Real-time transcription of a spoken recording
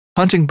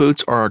Hunting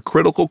boots are a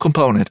critical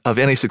component of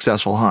any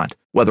successful hunt.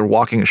 Whether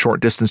walking a short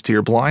distance to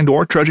your blind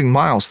or trudging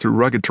miles through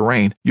rugged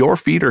terrain, your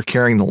feet are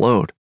carrying the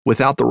load.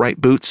 Without the right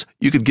boots,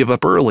 you could give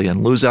up early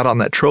and lose out on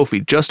that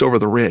trophy just over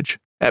the ridge.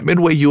 At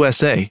Midway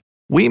USA,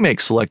 we make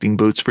selecting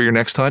boots for your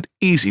next hunt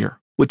easier.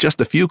 With just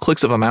a few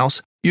clicks of a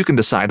mouse, you can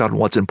decide on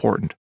what's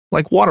important,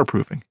 like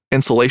waterproofing,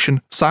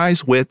 insulation,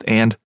 size, width,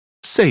 and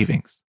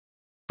savings.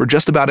 For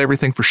just about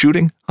everything for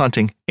shooting,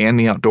 hunting, and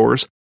the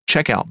outdoors,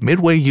 check out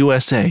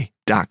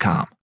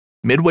MidwayUSA.com.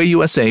 Midway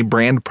USA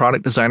brand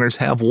product designers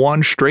have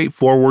one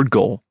straightforward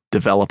goal: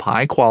 develop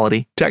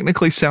high-quality,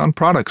 technically sound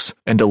products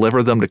and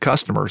deliver them to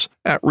customers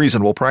at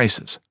reasonable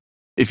prices.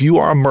 If you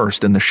are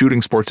immersed in the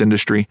shooting sports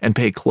industry and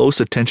pay close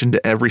attention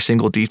to every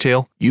single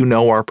detail, you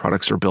know our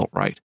products are built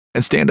right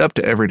and stand up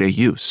to everyday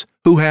use.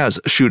 Who has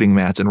shooting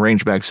mats and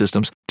range bag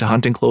systems to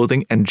hunting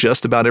clothing and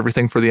just about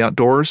everything for the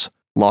outdoors?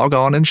 Log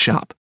on and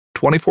shop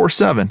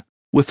 24/7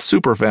 with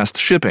super fast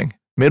shipping.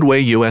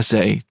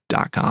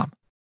 MidwayUSA.com.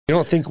 You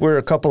don't think we're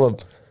a couple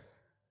of...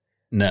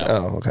 No.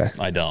 Oh, okay.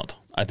 I don't.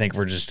 I think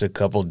we're just a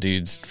couple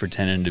dudes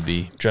pretending to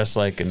be dressed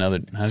like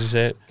another... How do you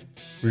say it?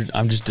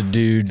 I'm just a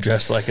dude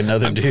dressed like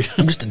another dude.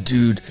 I'm just a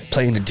dude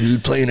playing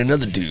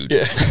another dude.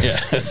 Yeah,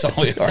 that's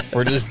all we are.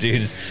 We're just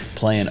dudes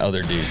playing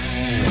other dudes.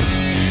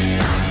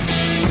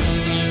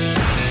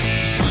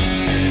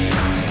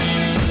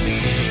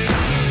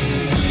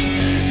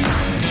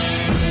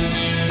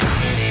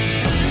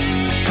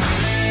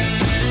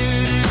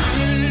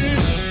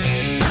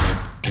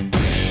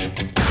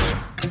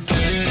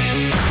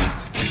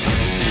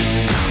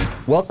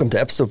 Welcome to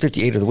episode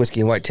 58 of the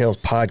Whiskey and White Tales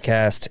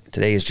podcast.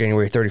 Today is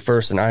January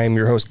 31st, and I am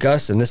your host,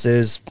 Gus, and this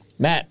is...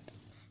 Matt.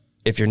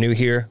 If you're new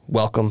here,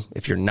 welcome.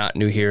 If you're not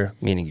new here,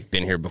 meaning you've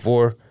been here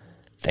before,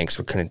 thanks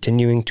for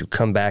continuing to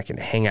come back and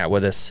hang out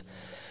with us.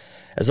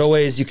 As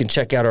always, you can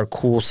check out our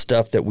cool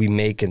stuff that we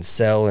make and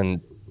sell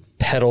and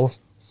peddle,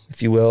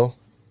 if you will.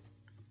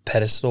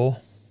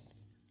 Pedestal.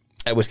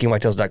 At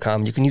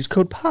whiskeyandwhitetails.com. You can use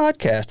code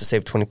PODCAST to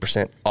save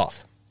 20%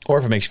 off. Or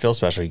if it makes you feel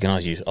special, you can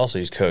also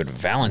use code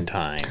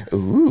Valentine.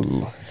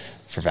 Ooh.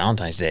 For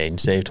Valentine's Day and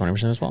save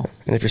 20% as well.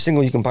 And if you're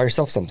single, you can buy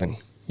yourself something.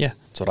 Yeah,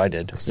 that's what I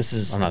did. This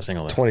is I'm not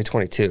single though.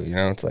 2022, you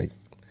know? It's like,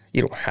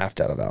 you don't have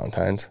to have a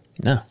Valentine's.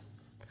 No,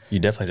 you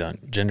definitely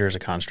don't. Gender is a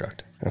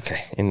construct.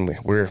 Okay, anyway,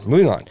 we're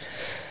moving on.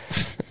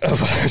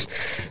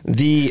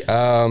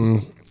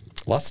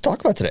 Lots to talk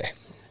about today.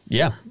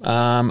 Yeah,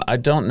 I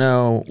don't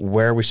know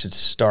where we should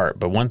start,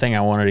 but one thing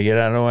I wanted to get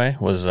out of the way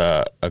was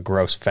a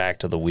gross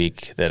fact of the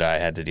week that I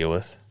had to deal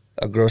with.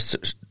 A gross...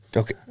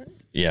 Okay.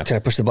 Yeah. Can I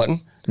push the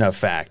button? No,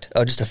 fact.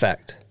 Oh, just a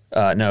fact.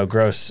 No,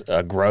 gross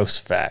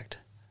fact.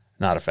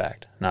 Not a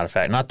fact. Not a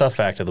fact. Not the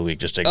fact of the week,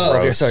 just a gross... Oh,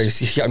 okay, sorry.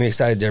 You got me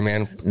excited there,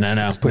 man. No,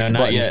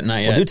 not yet.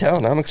 Well, do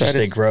tell. Now I'm excited.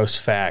 Just a gross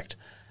fact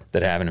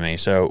that happened to me.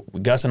 So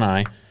Gus and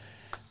I,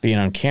 being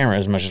on camera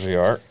as much as we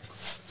are...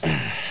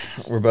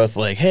 We're both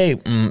like, hey,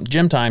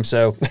 gym time.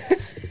 So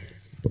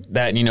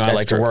that, you know, I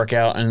like to work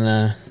out in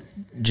the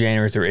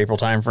January through April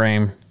time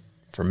frame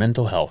for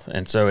mental health.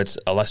 And so I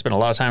spend a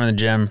lot of time in the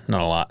gym,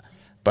 not a lot,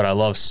 but I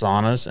love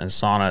saunas and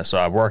sauna. So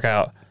I work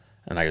out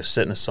and I go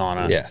sit in the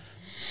sauna. Yeah.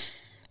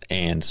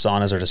 And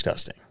saunas are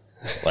disgusting.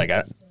 Like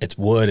it's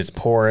wood, it's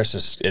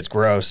porous, it's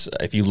gross.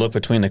 If you look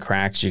between the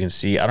cracks, you can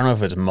see, I don't know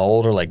if it's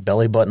mold or like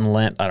belly button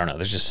lint. I don't know.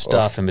 There's just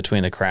stuff in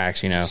between the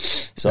cracks, you know.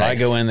 So nice.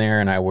 I go in there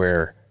and I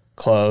wear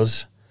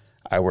clothes.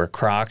 I wear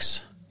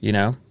Crocs, you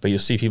know, but you'll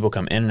see people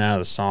come in and out of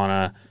the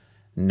sauna,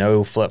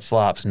 no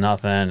flip-flops,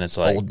 nothing. It's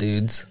like... Old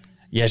dudes.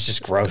 Yeah, it's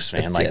just gross,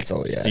 man.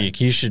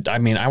 You should... I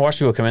mean, I watch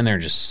people come in there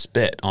and just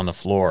spit on the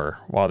floor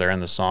while they're in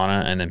the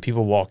sauna, and then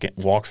people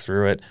walk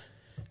through it.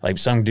 Like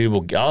some dude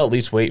will... I'll at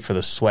least wait for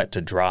the sweat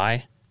to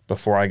dry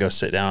before I go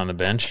sit down on the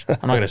bench.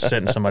 I'm not going to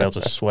sit in somebody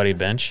else's sweaty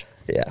bench.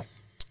 Yeah.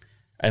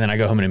 And then I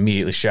go home and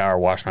immediately shower,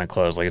 wash my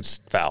clothes like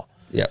it's foul.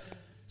 Yep.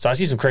 So I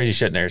see some crazy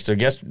shit in there. So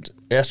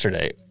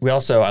yesterday,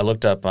 I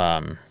looked up,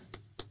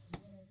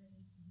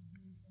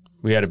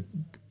 we had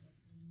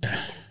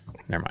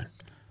never mind.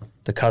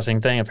 The cussing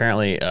thing,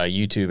 apparently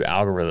YouTube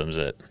algorithms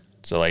it.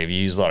 So like if you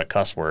use a lot of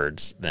cuss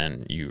words,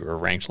 then you are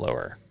ranked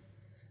lower.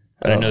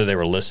 I didn't know that they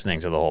were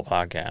listening to the whole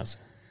podcast.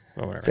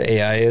 Or whatever. The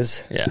AI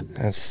is? Yeah.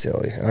 That's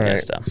silly. All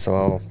right. Dumb.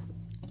 So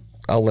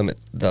I'll limit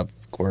the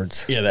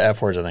words. Yeah, the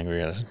F words I think we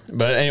got.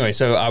 But anyway,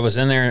 so I was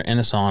in there in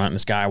the sauna and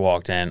this guy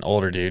walked in,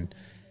 older dude.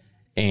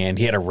 And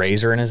he had a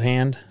razor in his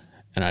hand,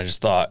 and I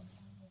just thought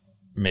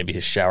maybe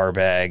his shower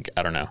bag.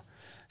 I don't know.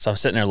 So I'm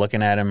sitting there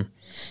looking at him.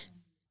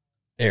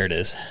 There it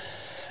is.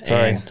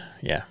 Sorry.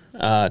 Yeah,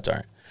 it's all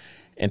right.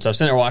 And so I'm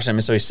sitting there watching him,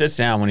 and so he sits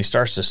down. When he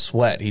starts to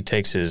sweat, he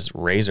takes his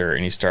razor,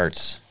 and he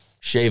starts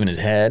shaving his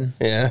head.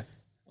 Yeah.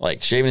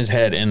 Like shaving his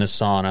head in the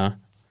sauna,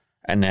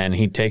 and then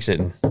he takes it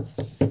and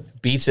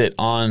beats it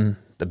on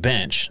the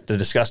bench, the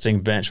disgusting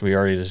bench we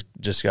already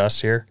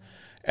discussed here,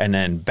 and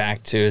then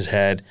back to his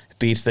head,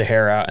 beats the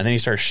hair out, and then he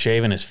starts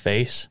shaving his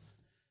face.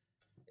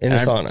 In the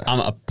sauna? I'm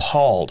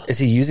appalled. Is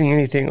he using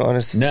anything on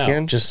his skin?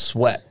 No, just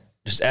sweat.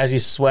 Just as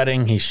he's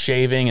sweating, he's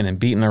shaving and then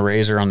beating the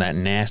razor on that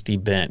nasty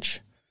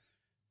bench.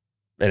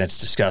 and it's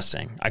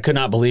disgusting. I could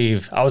not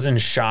believe, I was in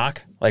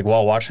shock, like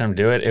while watching him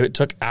do it. It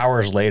took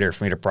hours later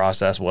for me to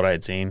process what I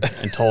had seen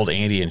and told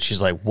Andy, and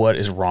she's like, what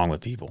is wrong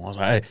with people? I was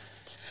like,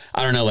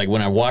 I don't know. Like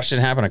when I watched it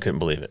happen, I couldn't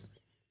believe it.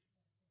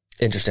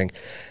 Interesting.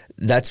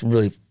 That's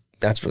really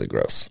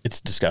gross.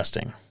 It's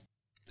disgusting.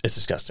 It's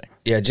disgusting.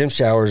 Yeah, gym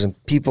showers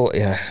and people,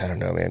 I don't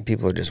know, man.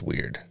 People are just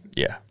weird.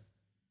 Yeah.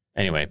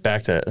 Anyway,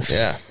 back to...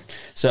 Yeah.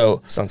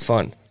 So... Sounds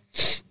fun.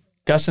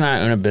 Gus and I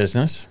own a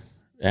business,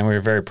 and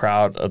we're very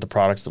proud of the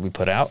products that we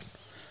put out.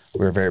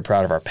 We're very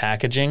proud of our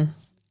packaging.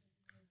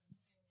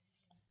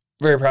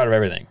 Very proud of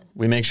everything.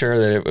 We make sure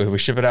that if we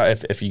ship it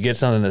out, if you get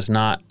something that's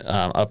not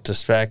up to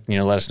spec,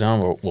 let us know,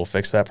 and we'll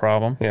fix that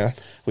problem. Yeah.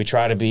 We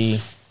try to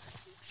be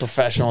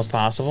professional as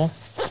possible,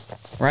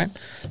 right?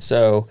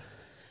 So...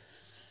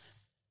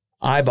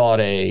 I got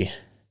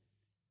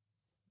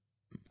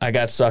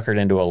suckered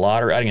into a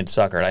lottery. I didn't get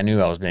suckered. I knew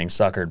I was being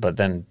suckered, but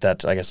then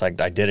I guess I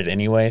did it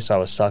anyway, so I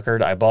was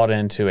suckered. I bought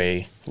into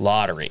a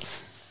lottery.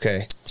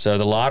 Okay. So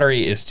the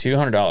lottery is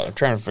 $200. I'm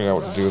trying to figure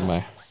out what to do with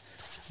my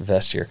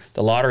vest here.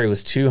 The lottery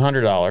was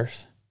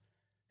 $200.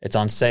 It's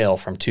on sale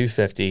from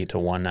 $250 to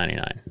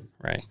 $199,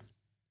 right?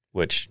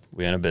 Which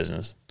we own a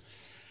business.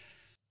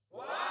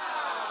 Wow.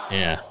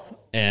 Yeah.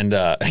 And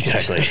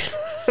exactly.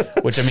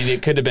 Which, I mean,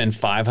 it could have been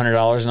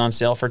 $500 and on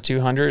sale for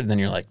 $200, and then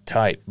you're like,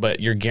 tight.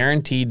 But you're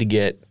guaranteed to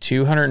get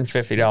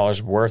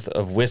 $250 worth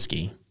of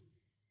whiskey,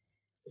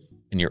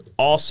 and you're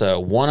also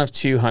one of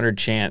 200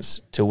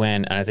 chance to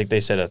win, and I think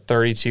they said a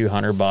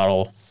 $3,200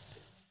 bottle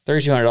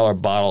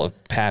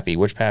of Pappy.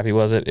 Which Pappy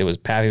was it? It was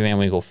Pappy Van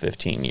Winkle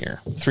 15-year,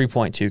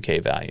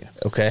 3.2K value.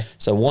 Okay.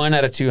 So 1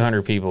 out of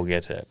 200 people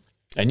gets it.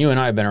 And you and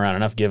I have been around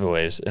enough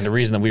giveaways, and the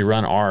reason that we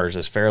run ours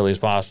as fairly as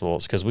possible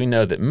is because we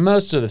know that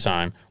most of the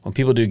time when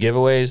people do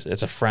giveaways,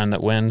 it's a friend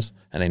that wins,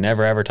 and they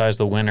never advertise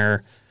the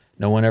winner.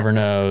 No one ever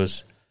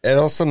knows. It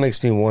also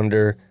makes me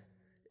wonder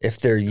if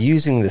they're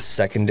using the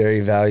secondary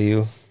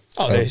value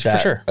for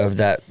sure. of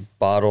that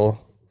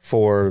bottle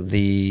for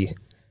the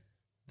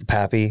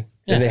Pappy.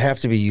 Yeah. And they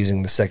have to be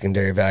using the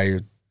secondary value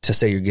to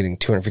say you're getting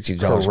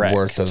 $250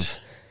 worth of...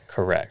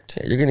 Correct.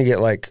 You're going to get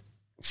like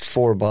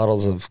 4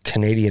 bottles of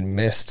Canadian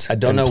Mist. I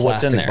don't know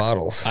what's in there.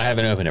 Bottles. I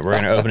haven't opened it. We're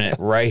going to open it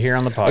right here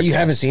on the podcast. Oh, you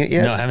haven't seen it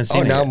yet? No, I haven't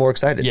seen it yet. Oh, now I'm more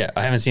excited. Yeah,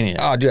 I haven't seen it yet.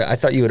 Oh, dude, I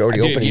thought you had already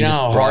opened it. You know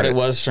how hard it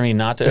was for me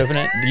not to open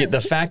it?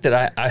 The fact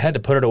that I had to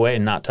put it away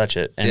and not touch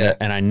it.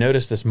 And I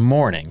noticed this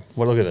morning.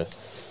 Well, look at this.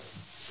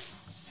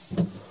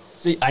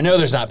 See, I know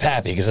there's not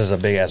Pappy because this is a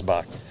big-ass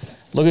box.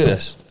 Look at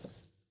this.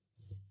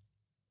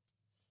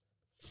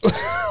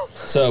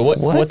 So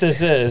what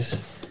this is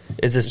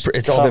this?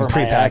 It's all been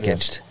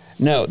prepackaged.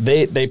 No,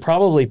 they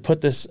probably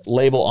put this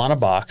label on a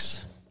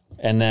box,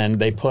 and then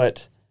they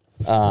put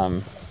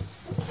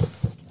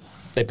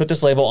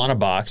this label on a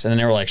box, and then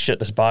they were like, "Shit,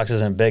 this box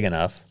isn't big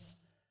enough."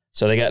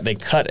 So they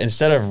cut,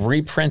 instead of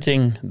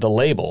reprinting the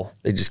label,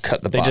 they just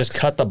cut the box. They just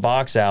cut the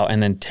box out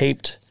and then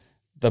taped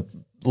the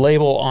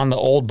label on the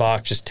old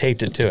box, just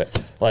taped it to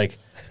it. Like,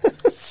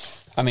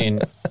 I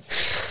mean,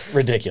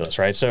 ridiculous,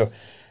 right? So,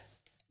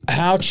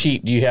 how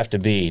cheap do you have to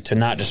be to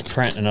not just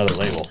print another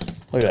label?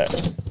 Look at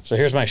that. So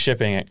here's my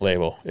shipping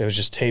label. It was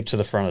just taped to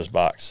the front of this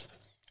box.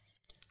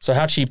 So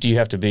how cheap do you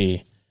have to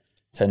be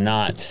to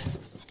not,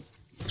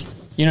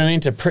 you know what I mean?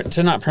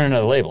 To not print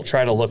another label.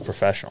 Try to look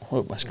professional.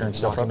 Oh, my screen's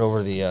still front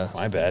over the.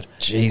 My bad.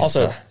 Jeez.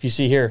 Also, if you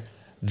see here,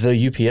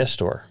 the UPS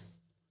store.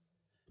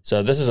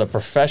 So this is a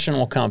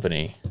professional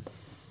company,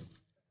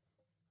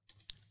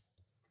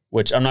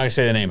 which I'm not gonna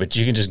say the name, but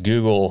you can just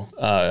Google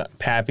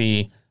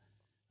Pappy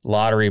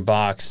lottery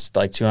box,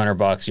 like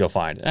 $200. You'll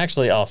find it.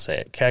 Actually, I'll say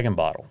it. Keg and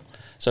Bottle.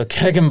 So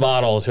Keg and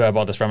Bottle is who I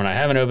bought this from, and I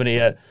haven't opened it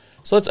yet.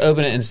 So let's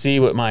open it and see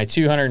what my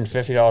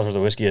 $250 worth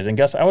of whiskey is. And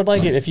Gus, I would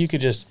like it if you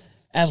could just,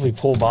 as we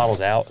pull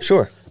bottles out,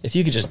 sure, if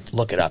you could just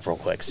look it up real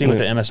quick, see what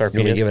the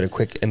MSRP is. Give it a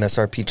quick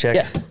MSRP check.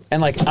 Yeah,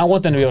 and like I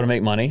want them to be able to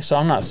make money, so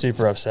I'm not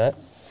super upset.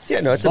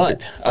 Yeah, no, it's a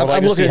bit.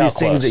 I'm looking at these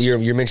things that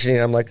you're mentioning,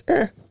 and I'm like,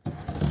 I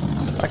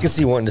can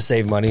see wanting to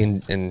save money,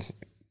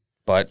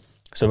 but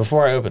so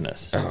before I open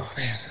this, oh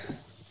man,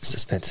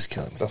 suspense is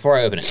killing me. Before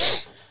I open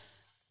it.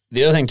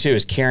 The other thing, too,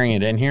 is carrying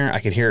it in here. I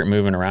could hear it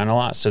moving around a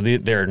lot. So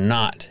they're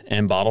not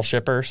in bottle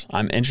shippers.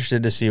 I'm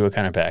interested to see what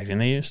kind of packaging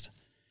they used.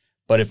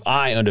 But if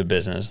I owned a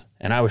business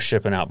and I was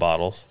shipping out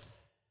bottles,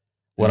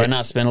 would I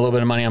not spend a little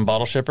bit of money on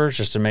bottle shippers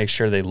just to make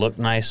sure they look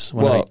nice?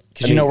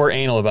 Because you know we're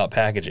anal about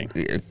packaging.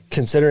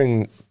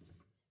 Considering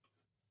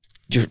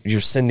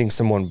you're sending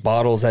someone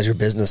bottles as your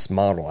business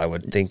model, I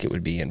would think it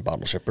would be in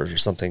bottle shippers or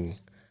something.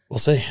 We'll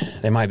see.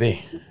 They might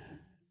be.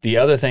 The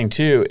other thing,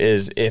 too,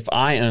 is if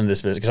I own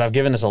this business, because I've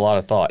given this a lot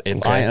of thought,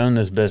 if I own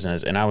this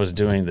business and I was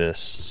doing this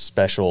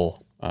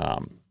special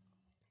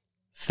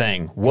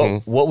thing,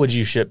 what would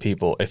you ship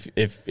people?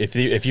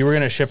 If you were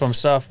going to ship them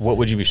stuff, what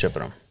would you be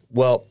shipping them?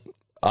 Well,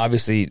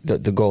 obviously,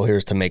 the goal here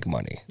is to make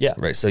money. Yeah.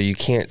 Right. So you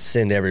can't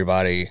send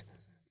everybody.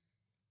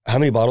 How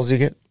many bottles do you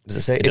get? Does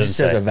it say? It just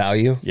says a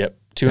value. Yep.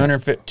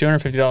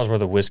 $250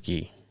 worth of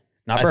whiskey.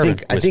 Not bourbon.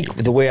 I think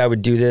the way I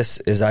would do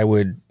this is I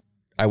would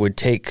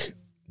take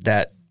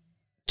that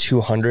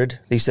 200.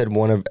 They said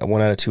one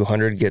out of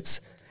 200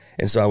 gets,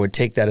 and so I would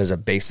take that as a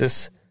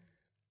basis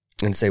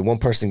and say one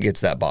person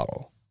gets that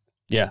bottle.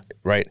 Yeah.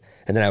 Right.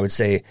 And then I would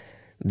say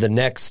the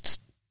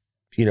next,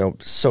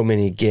 so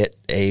many get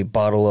a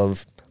bottle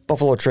of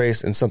Buffalo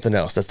Trace and something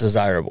else that's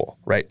desirable,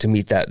 right, to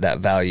meet that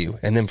value.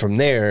 And then from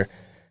there,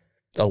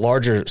 a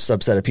larger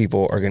subset of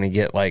people are going to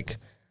get like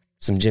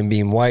some Jim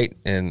Beam White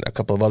and a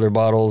couple of other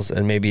bottles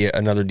and maybe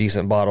another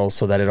decent bottle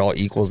so that it all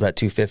equals that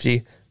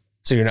 $250.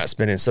 So you're not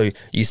spending. So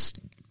you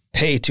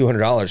pay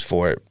 $200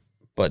 for it,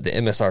 but the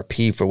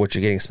MSRP for what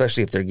you're getting,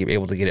 especially if they're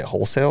able to get it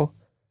wholesale.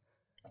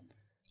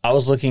 I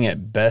was looking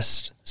at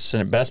best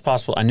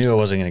possible. I knew I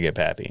wasn't going to get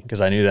Pappy because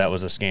I knew that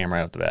was a scam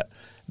right off the bat.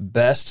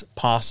 Best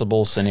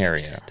possible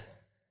scenario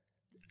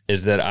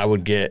is that I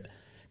would get,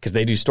 because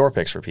they do store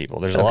picks for people.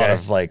 There's a lot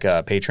of like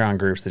Patreon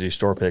groups that do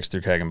store picks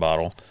through Keg and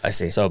Bottle. I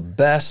see. So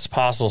best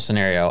possible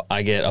scenario,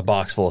 I get a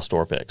box full of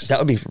store picks. That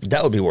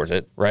would be worth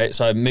it, right?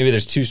 So maybe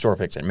there's 2 store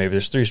picks in, maybe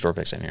there's 3 store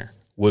picks in here.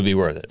 Would be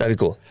worth it. That'd be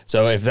cool.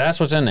 So if that's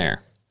what's in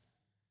there,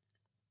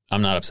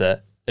 I'm not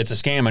upset. It's a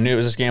scam. I knew it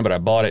was a scam, but I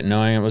bought it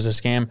knowing it was a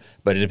scam.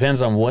 But it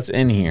depends on what's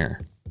in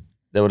here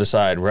that will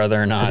decide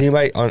whether or not. Has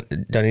anybody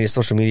done any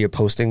social media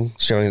posting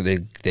showing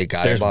that they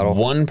got a bottle?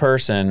 There's one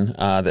person,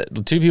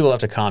 2 people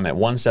have to comment.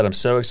 One said, I'm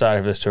so excited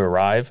for this to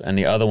arrive. And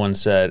the other one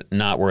said,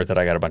 not worth it.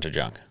 I got a bunch of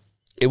junk.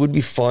 It would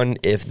be fun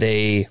if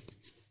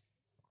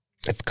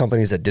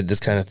companies that did this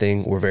kind of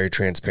thing were very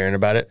transparent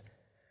about it.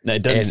 No,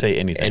 it doesn't say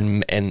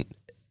anything. And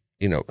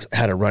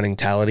had a running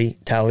tally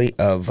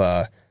of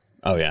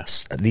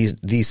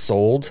these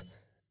sold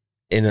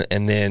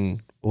and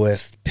then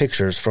with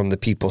pictures from the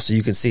people so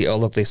you can see, oh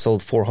look, they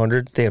sold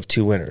 400, they have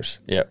 2 winners.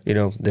 Yeah.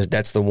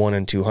 That's the 1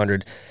 in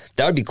 200.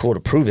 That would be cool to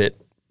prove it.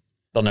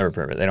 They'll never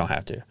prove it. They don't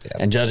have to. Yeah.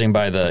 And judging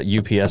by the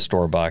UPS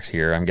store box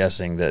here, I'm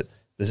guessing that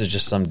this is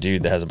just some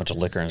dude that has a bunch of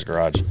liquor in his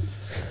garage.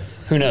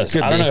 Who knows?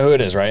 I don't know who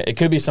it is, right? It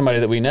could be somebody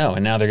that we know,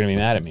 and now they're going to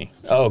be mad at me.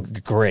 Oh,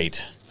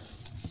 great.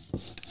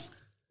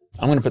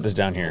 I'm going to put this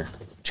down here.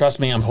 Trust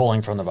me, I'm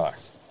pulling from the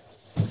box.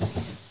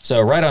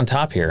 So right on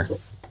top here.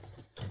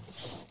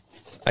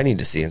 I need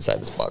to see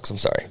inside this box. I'm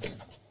sorry.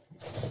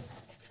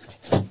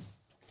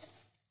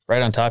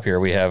 Right on top here,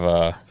 we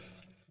have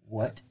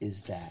What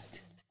is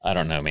that? I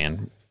don't know,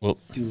 man. Well,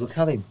 dude, look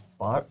how they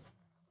bought.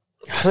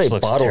 How they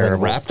bottled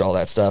and wrapped all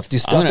that stuff.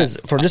 Dude,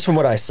 from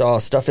what I saw,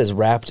 stuff is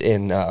wrapped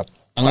in. I'm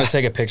going to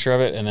take a picture of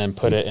it and then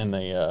put it in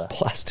the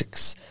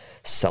plastics,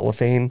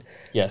 cellophane.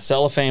 Yeah,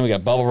 cellophane. We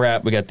got bubble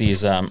wrap. We got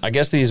these. I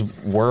guess these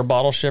were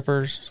bottle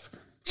shippers.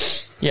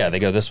 Yeah, they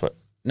go this way.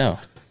 No.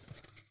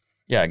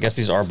 Yeah, I guess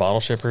these are bottle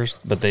shippers,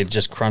 but they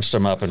just crunched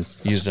them up and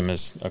used them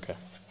as okay.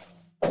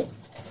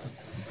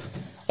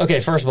 Okay,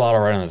 first bottle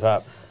right on the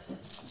top.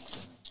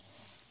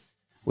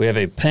 We have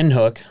a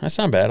Pinhook. That's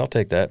not bad. I'll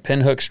take that.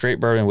 Pinhook straight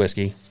bourbon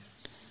whiskey.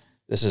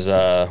 This is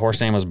horse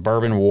name was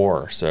Bourbon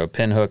War. So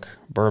Pinhook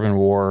Bourbon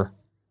War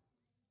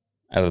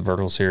out of the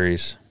Vertical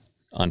Series,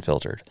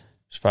 unfiltered.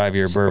 It's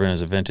 5-year bourbon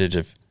is a vintage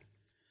of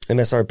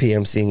MSRP.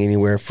 I'm seeing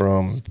anywhere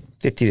from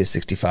 50 to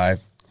 65.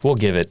 We'll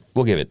give it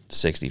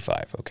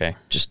 65. Okay,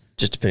 just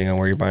depending on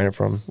where you're buying it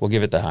from. We'll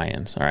give it the high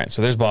ends. All right.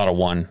 So there's bottle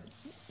 1.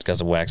 It's got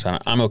some wax on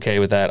it. I'm okay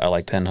with that. I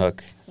like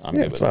Pinhook.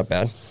 It's not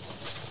bad.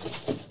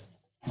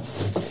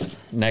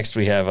 Next,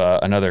 we have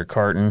another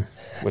carton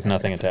with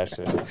nothing attached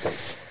to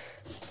it.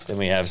 Then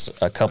we have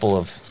a couple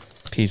of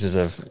pieces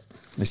of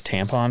these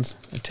tampons,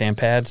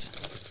 pads.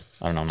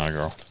 I don't know, I'm not a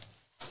girl.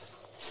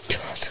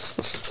 God.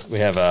 We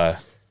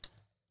have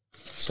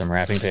some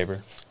wrapping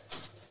paper.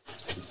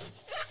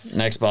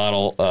 Next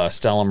bottle,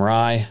 Stellum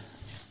Rye.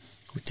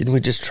 Didn't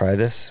we just try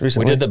this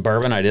recently? We did the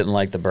bourbon. I didn't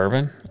like the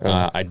bourbon.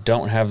 I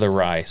don't have the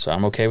rye, so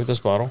I'm okay with this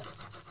bottle.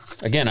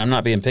 Again, I'm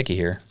not being picky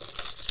here.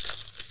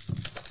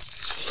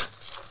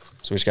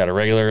 So we just got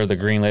the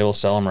green label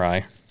Stellum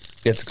Rye.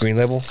 It's a green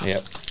label?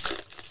 Yep.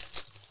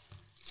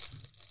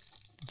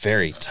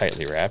 Very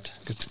tightly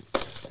wrapped.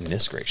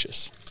 Goodness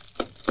gracious.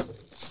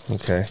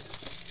 Okay.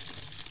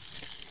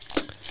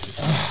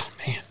 Oh,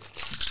 man.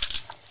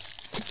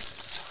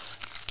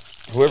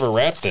 Whoever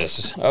wrapped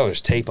this,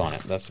 there's tape on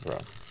it. That's the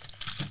problem.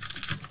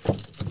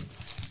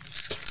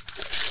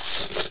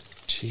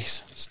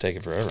 Jeez, it's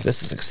taking forever.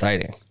 This is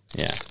exciting.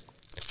 Yeah.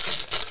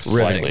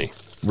 Riveting.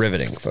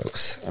 Riveting,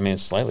 folks. I mean,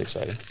 it's slightly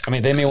exciting. I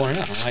mean, they may want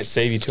to know. I might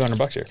save you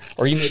 $200 here.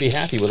 Or you may be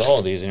happy with all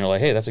of these and you're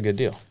like, hey, that's a good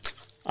deal.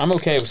 I'm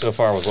okay so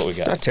far with what we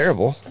got. Not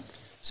terrible.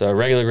 So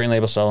regular green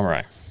label Stellum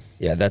Rye.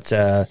 Yeah, that's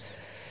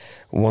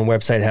one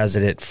website has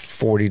it at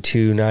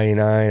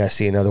 $42.99. I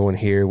see another one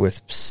here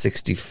with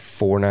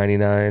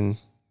 $64.99.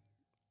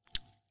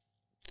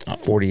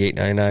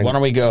 $48.99. Why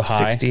don't we go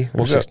high? 60.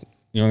 We'll go,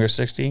 you want to go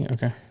 60?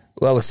 Okay.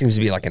 Well, it seems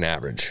to be like an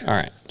average. All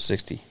right,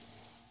 60.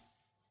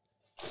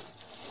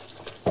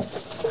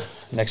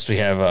 Next we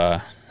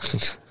have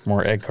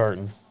more egg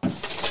carton.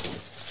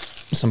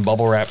 Some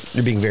bubble wrap.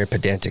 You're being very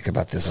pedantic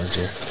about this, aren't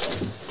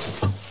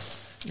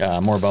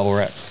you? More bubble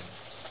wrap.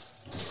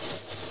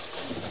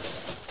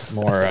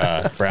 More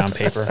brown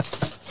paper.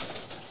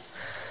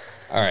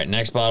 All right,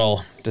 next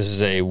bottle. This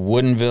is a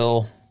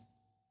Woodinville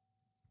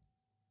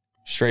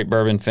straight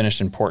bourbon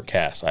finished in port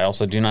cask. I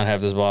also do not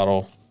have this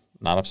bottle.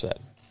 Not upset.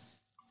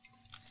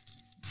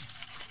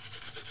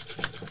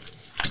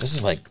 This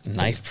is like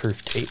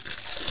knife-proof tape.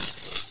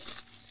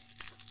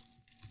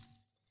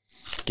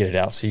 Get it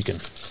out so you can...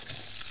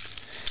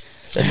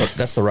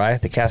 That's the rye,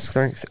 the cask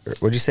strength?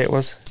 What did you say it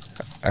was?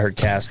 I heard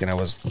cask and I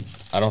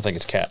don't think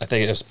it's cask. I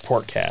think it's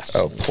port cask.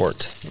 Oh,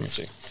 port. Let me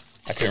see.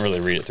 I couldn't really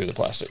read it through the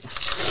plastic.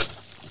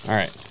 All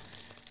right.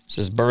 This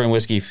is bourbon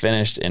whiskey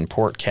finished in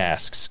port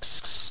casks.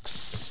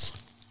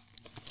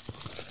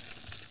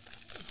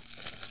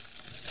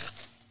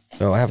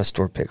 Oh, I have a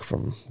store pick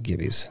from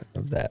Gibby's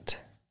of that.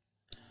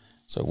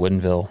 So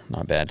Woodinville,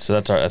 not bad. So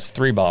that's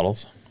 3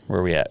 bottles. Where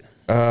are we at?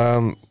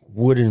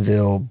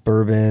 Woodinville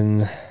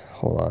bourbon.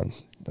 Hold on.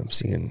 I'm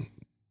seeing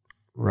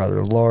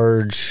rather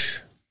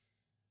large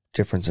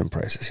difference in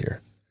prices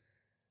here.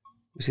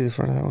 You see the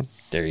front of that one?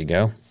 There you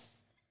go.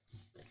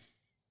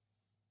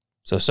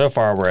 So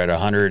far we're at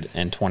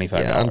 $125.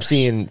 Yeah,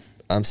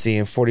 I'm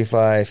seeing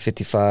 45,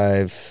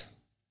 55,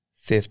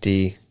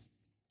 50.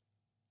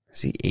 I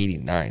see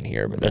 89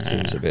 here, but that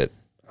seems a bit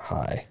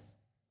high.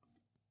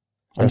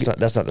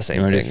 That's not the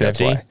same thing. That's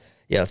why.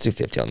 Yeah, let's do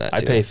 50 on that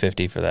too. I pay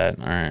 50 for that.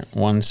 All right.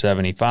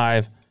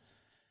 175.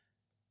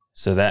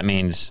 So that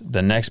means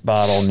the next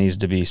bottle needs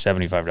to be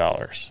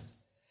 $75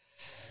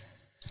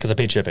 because I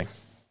paid shipping.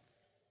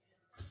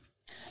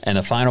 And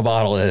the final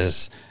bottle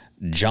is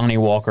Johnny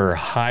Walker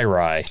High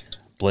Rye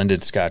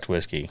blended Scotch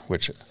whiskey,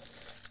 which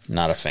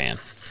not a fan.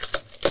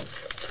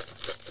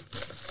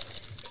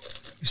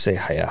 You say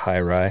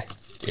high rye?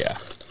 Yeah.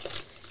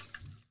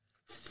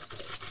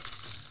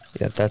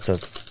 Yeah, that's a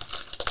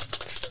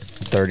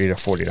 $30 to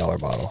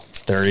 $40 bottle.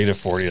 $30 to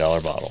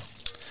 $40 bottle.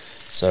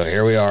 So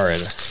here we are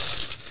at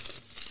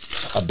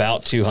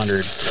about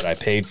 $200 that I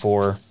paid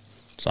for.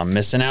 So I'm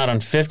missing out on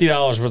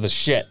 $50 worth of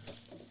shit.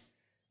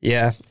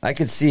 Yeah, I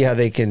could see how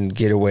they can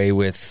get away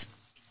with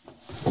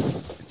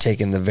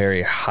taking the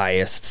very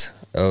highest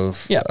of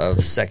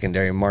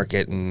secondary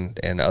market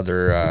and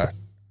other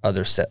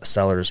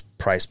sellers'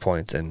 price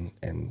points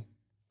and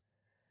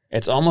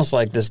it's almost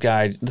like this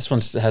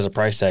one has a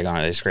price tag on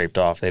it they scraped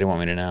off. They didn't want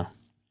me to know.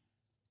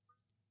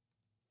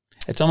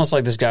 It's almost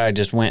like this guy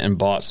just went and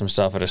bought some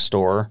stuff at a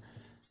store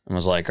and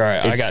was like, all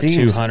right, I got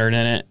 200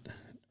 in it.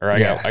 Or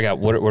I got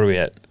what are we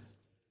at?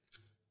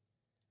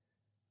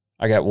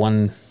 I got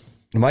one.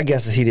 My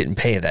guess is he didn't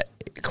pay that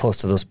close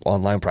to those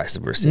online prices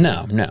we're seeing.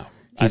 No.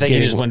 I think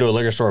he just went to a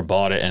liquor store,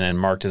 bought it, and then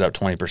marked it up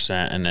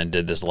 20% and then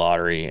did this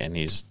lottery, and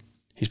he's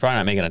probably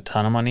not making a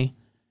ton of money.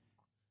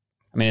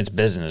 I mean, it's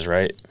business,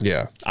 right?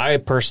 Yeah. I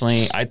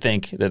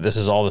think that this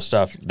is all the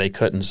stuff they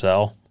couldn't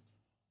sell,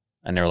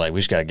 and they were like, we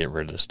just got to get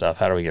rid of this stuff.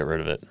 How do we get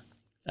rid of it?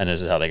 And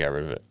this is how they got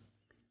rid of it.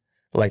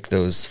 Like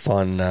those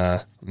fun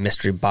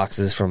mystery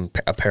boxes from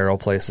apparel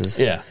places.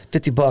 Yeah.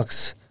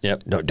 $50.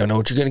 Yep. No, don't know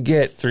what you're going to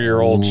get.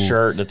 3-year-old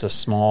shirt that's a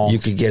small. You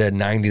could get a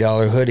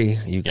 $90 hoodie.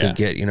 You could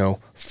get,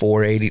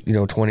 $4.80,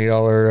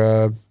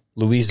 $20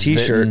 Louise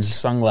T-shirts. Vuitton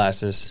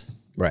sunglasses.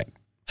 Right.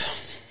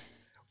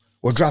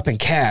 We're dropping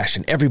cash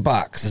in every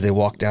box as they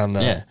walk down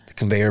the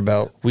conveyor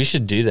belt. We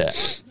should do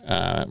that.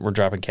 We're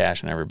dropping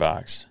cash in every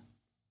box.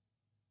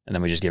 And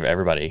then we just give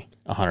everybody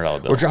a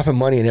 $100 bill. We're dropping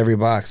money in every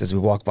box as we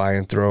walk by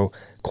and throw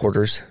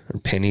quarters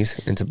and pennies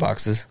into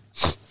boxes.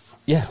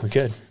 Yeah, we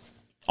could.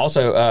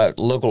 Also,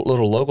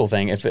 local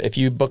thing. If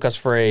you book us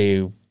for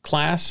a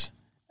class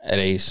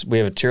we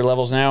have a tier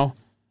levels now.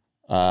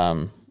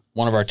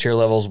 One of our tier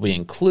levels, we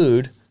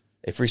include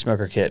a free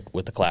smoker kit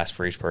with the class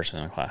for each person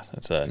in the class.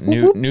 It's a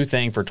new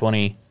thing for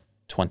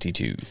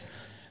 2022.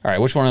 All right,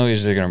 which one of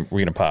these are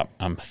we gonna pop?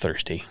 I'm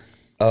thirsty.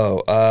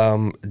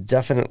 Oh,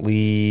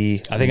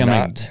 definitely. I think I'm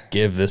going to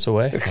give this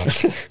away.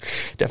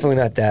 Definitely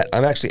not that.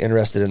 I'm actually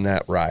interested in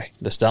that rye.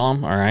 The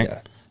Stellum? All right.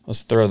 Yeah.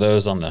 Let's throw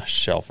those on the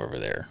shelf over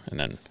there, and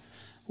then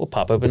we'll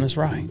pop open this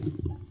rye.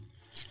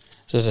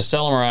 So it's a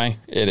Stellum rye.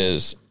 It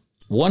is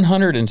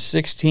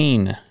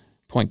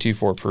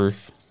 116.24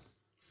 proof.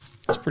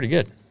 That's pretty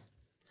good.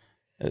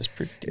 Is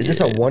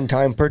this a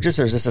one-time purchase,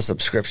 or is this a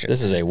subscription?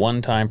 This is a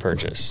one-time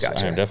purchase.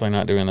 Gotcha. I'm definitely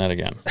not doing that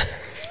again.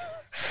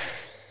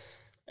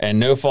 And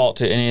no fault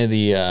to any of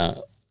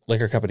the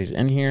liquor companies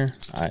in here.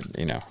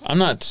 I'm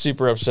not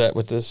super upset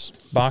with this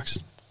box.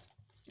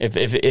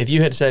 If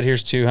you had said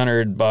here's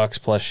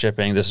 $200 plus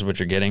shipping, this is what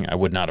you're getting, I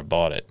would not have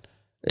bought it.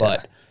 Yeah.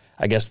 But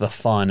I guess the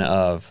fun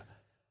of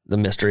the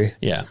mystery.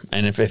 Yeah,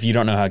 and if you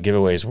don't know how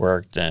giveaways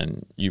work,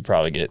 then you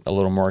probably get a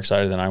little more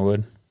excited than I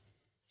would.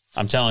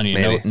 I'm telling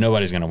you,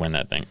 nobody's going to win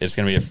that thing. It's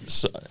going to be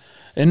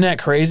isn't that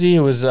crazy?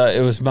 It was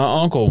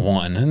my uncle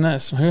won, and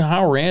that's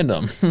how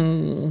random.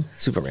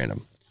 Super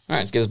random. All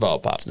right, let's get this bottle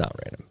popped. It's not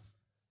random.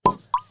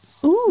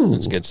 Ooh,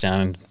 it's good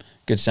sounding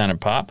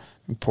pop.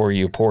 Pour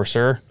you, pour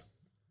sir.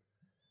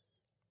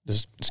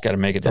 It's got to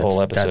make it the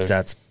whole episode.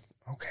 That's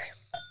okay.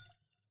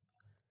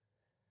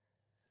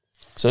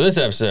 So this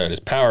episode is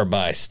powered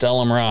by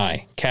Stellum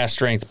Rye, cast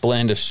strength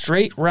blend of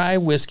straight rye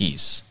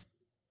whiskeys.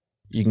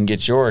 You can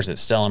get yours at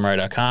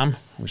stellumrye.com.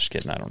 I'm just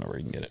kidding. I don't know where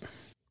you can get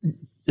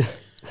it.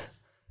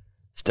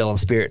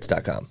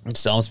 StelumSpirits.com.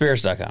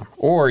 StelumSpirits.com.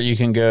 Or you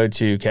can go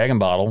to Keg and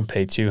Bottle and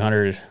pay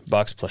 $200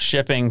 plus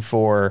shipping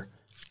for...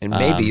 And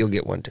maybe you'll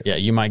get one too. Yeah,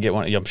 you might get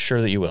one. I'm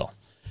sure that you will.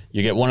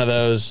 You get one of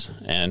those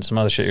and some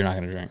other shit you're not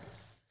going to drink.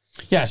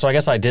 Yeah, so I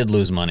guess I did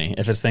lose money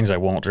if it's things I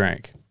won't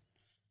drink.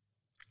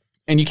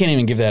 And you can't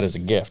even give that as a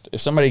gift. If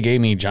somebody gave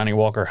me Johnny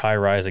Walker High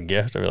Rise a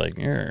gift, I'd be like,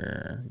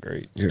 you're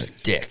great. You're a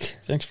dick.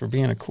 Thanks for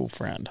being a cool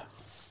friend.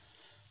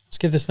 Let's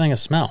give this thing a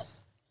smell.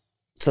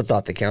 It's a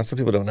thought that counts. Some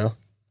people don't know.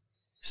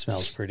 It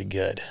smells pretty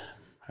good.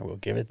 I will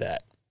give it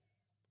that.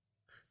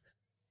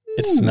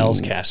 It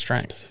smells cast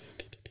strength.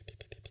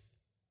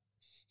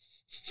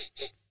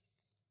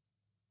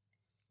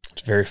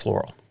 It's very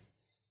floral,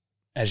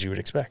 as you would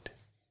expect.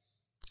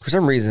 For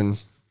some reason,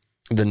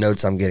 the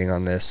notes I'm getting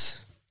on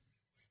this,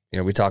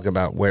 we talk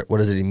about what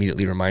does it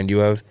immediately remind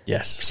you of?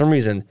 Yes. For some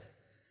reason,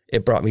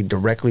 it brought me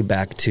directly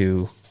back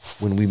to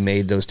when we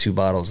made those 2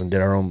 bottles and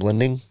did our own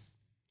blending.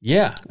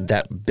 Yeah.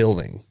 That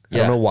building. I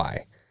don't know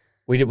why.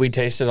 We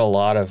tasted a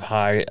lot of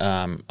rise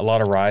and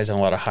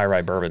a lot of high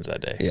rye bourbons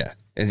that day. Yeah.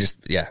 And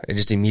it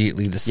just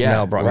immediately the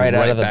smell brought right me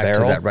out right of the back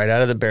barrel. to that. Right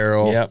out of the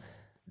barrel. Yep.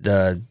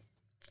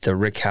 The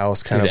Rick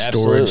House kind of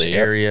absolutely, storage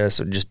area,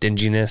 so just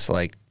dinginess,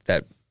 like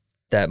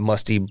that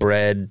musty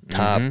bread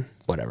top,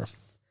 whatever.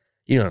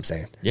 You know what I'm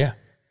saying? Yeah.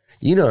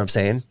 You know what I'm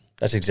saying?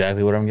 That's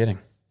exactly what I'm getting.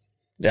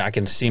 Yeah, I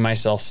can see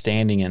myself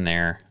standing in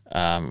there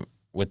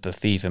with the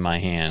thief in my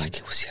hand. Like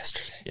it was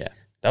yesterday. Yeah.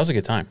 That was a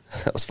good time.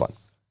 That was fun.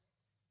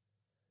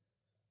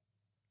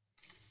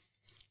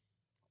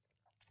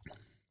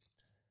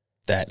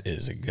 That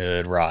is a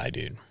good rye,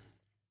 dude.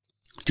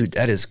 Dude,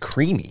 that is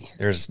creamy.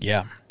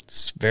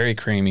 It's very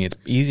creamy. It's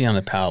easy on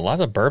the palate. Lots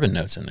of bourbon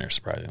notes in there,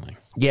 surprisingly.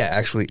 Yeah,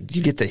 actually,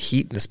 you get the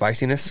heat and the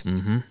spiciness.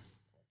 Mm-hmm.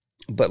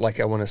 But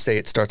I want to say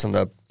it starts on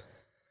the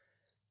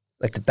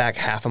back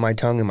half of my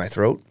tongue and my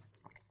throat.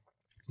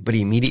 But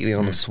immediately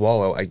on the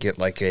swallow, I get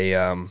like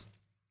a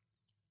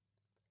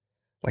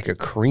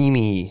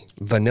creamy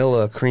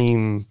vanilla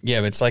cream. Yeah,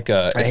 but it's I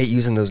hate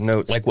using those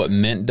notes. Like what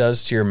mint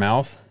does to your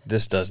mouth,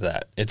 this does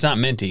that. It's not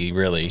minty,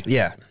 really.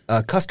 Yeah,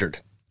 custard.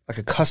 Like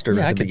a custard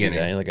at the beginning.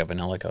 Yeah, like a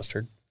vanilla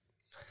custard.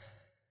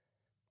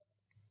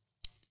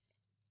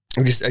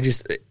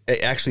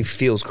 It actually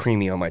feels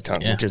creamy on my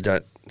tongue, which is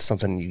not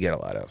something you get a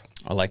lot of.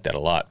 I like that a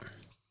lot.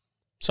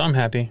 So I'm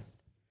happy.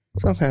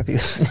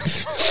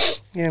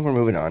 Yeah, we're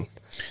moving on.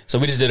 So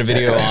we just did a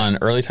video on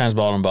Early Times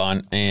Bottle and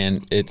Bond,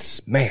 and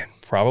it's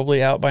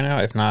probably out by now.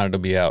 If not, it'll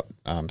be out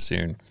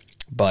soon.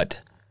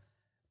 But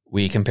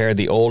we compared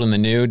the old and the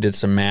new, did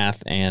some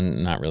math,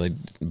 and not really,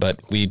 but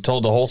we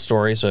told the whole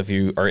story. So if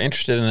you are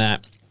interested in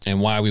that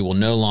and why we will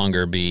no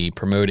longer be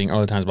promoting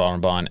Early Times Bottle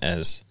and Bond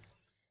as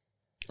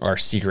our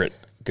secret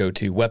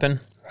go-to weapon,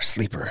 our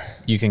sleeper,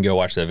 you can go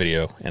watch that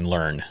video and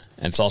learn.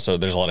 And it's also,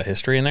 there's a lot of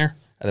history in there.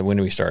 When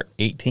do we start?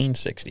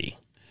 1860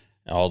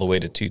 all the way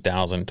to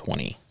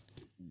 2020.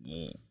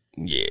 Yeah.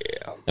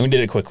 And we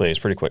did it quickly. It's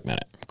a pretty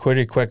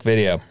quick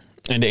video.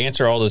 And to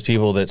answer all those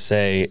people that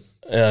say,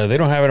 they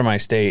don't have it in my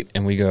state,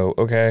 and we go,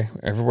 okay,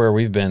 everywhere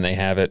we've been, they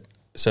have it.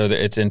 So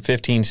it's in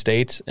 15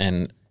 states,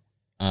 and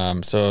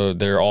so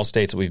they're all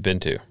states that we've been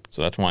to.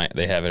 So that's why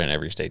they have it in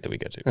every state that we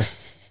go to.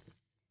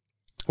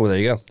 Well, there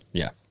you go.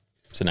 Yeah.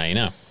 So now you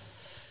know.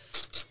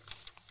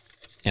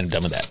 And I'm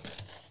done with that.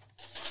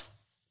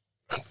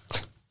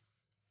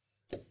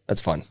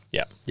 That's fun.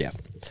 Yeah. Yeah.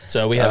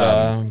 So we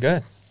have, go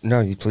ahead. No,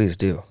 you please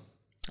do.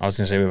 I was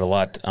going to say we have a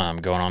lot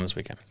going on this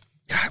weekend.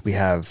 God, we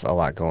have a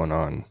lot going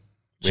on.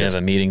 We have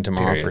a meeting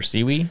tomorrow for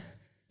Seawee.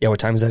 Yeah, what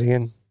time is that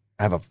again?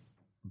 I have a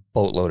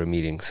boatload of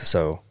meetings,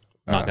 so...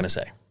 I'm not going to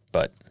say,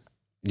 but...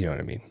 You know what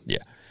I mean?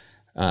 Yeah.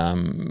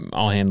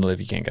 I'll handle it if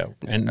you can't go.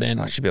 And then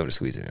I should be able to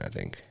squeeze it in, I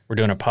think. We're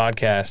doing a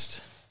podcast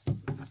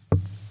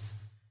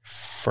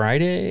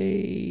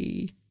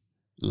Friday.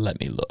 Let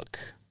me look.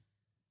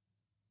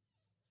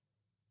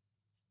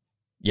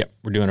 Yep,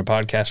 we're doing a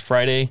podcast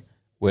Friday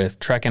with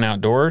Trekking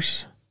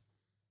Outdoors.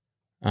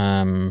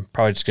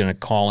 Probably just going to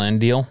call in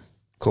deal.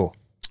 Cool.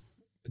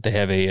 But they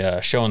have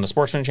a show on the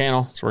Sportsman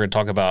Channel, so we're going to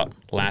talk about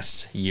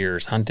last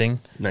year's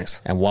hunting.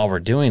 Nice. And while we're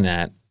doing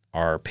that,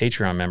 our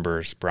Patreon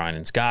members, Brian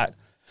and Scott,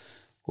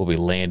 will be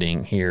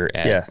landing here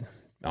at,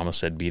 I almost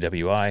said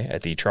BWI,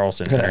 at the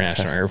Charleston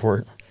International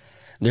Airport.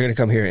 They're going to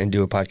come here and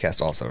do a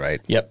podcast also,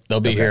 right? Yep. They'll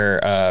be here,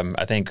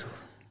 I think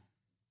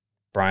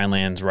Brian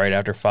lands right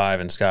after 5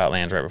 and Scott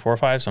lands right before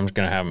 5, so I'm just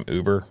going to have them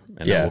Uber,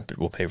 and then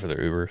we'll pay for their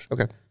Ubers.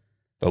 Okay.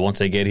 But once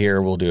they get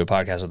here, we'll do a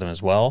podcast with them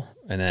as well,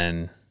 and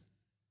then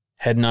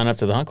heading on up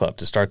to the Hunt Club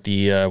to start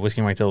the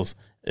Whiskey and Whitetails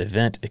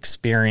event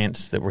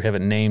experience that we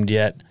haven't named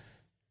yet.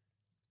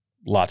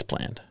 Lots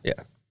planned. Yeah.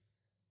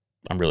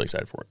 I'm really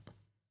excited for it.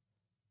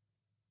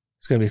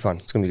 It's going to be fun.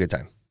 It's going to be a good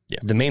time. Yeah.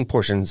 The main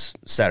portion's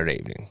Saturday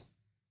evening,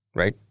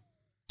 right?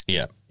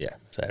 Yeah. Yeah.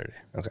 Saturday.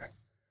 Okay.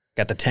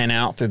 Got the tent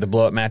out, threw the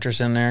blow-up mattress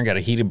in there, got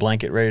a heated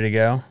blanket ready to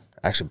go.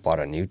 I actually bought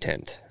a new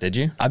tent. Did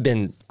you? I've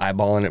been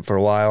eyeballing it for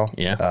a while.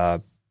 Yeah.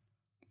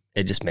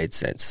 It just made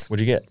sense.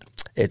 What'd you get?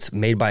 It's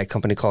made by a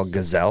company called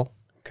Gazelle.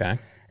 Okay.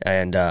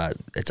 And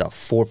it's a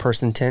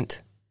 4-person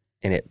tent,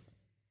 and it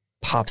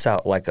pops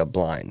out like a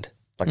blind,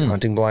 like a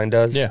hunting blind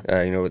does. Yeah.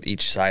 With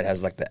each side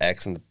has like the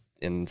X and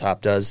the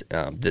top does,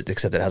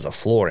 except it has a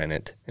floor in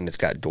it and it's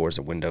got doors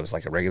and windows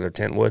like a regular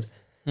tent would.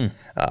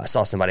 I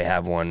saw somebody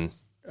have one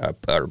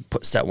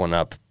set one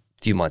up a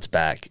few months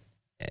back,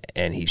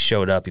 and he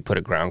showed up. He put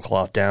a ground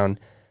cloth down,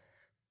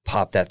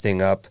 popped that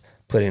thing up,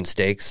 put in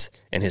stakes,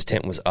 and his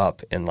tent was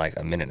up in like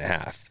a minute and a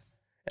half.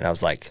 And I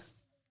was like,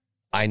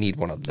 I need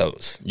one of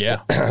those.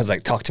 Yeah. I was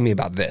like, talk to me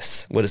about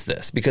this. What is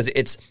this? Because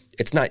it's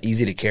not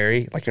easy to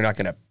carry. Like, you're not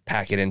going to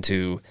pack it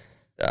into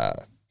the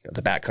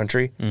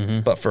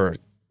backcountry. But for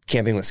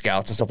camping with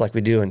scouts and stuff like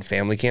we do and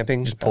family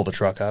camping, Just pull the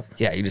truck up.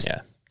 yeah, you just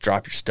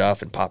drop your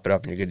stuff and pop it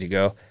up and you're good to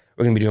go.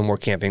 We're going to be doing more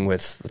camping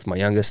with my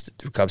youngest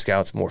through Cub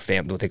Scouts, more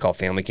what they call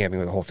family camping,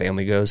 where the whole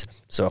family goes.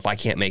 So if I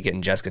can't make it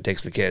and Jessica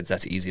takes the kids,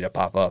 that's easy to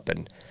pop up.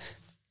 And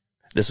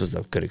this was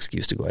a good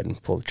excuse to go ahead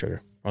and pull the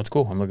trigger. Well, that's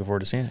cool. I'm looking forward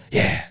to seeing it.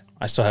 Yeah.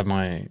 I still have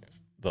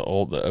the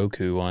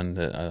Oku one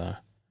that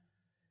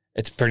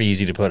it's pretty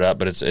easy to put up,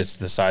 but it's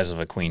the size of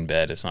a queen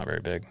bed. It's not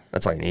very big.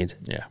 That's all you need.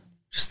 Yeah.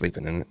 Just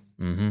sleeping in it.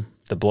 Mm-hmm.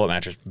 The blow-up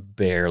mattress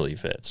barely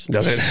fits.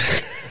 Does it?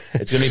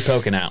 It's going to be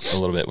poking out a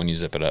little bit when you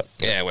zip it up.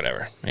 Yeah,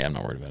 whatever. Yeah, I'm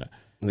not worried about it.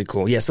 It'll be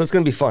cool. Yeah, so it's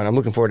going to be fun. I'm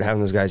looking forward to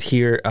having those guys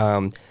here.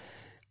 I'll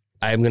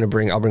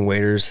bring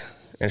waders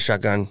and a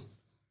shotgun.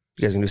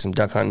 You guys can do some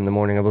duck hunting in the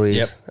morning, I believe.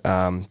 Yep.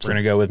 We're going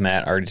to go with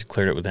Matt. I already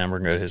cleared it with him. We're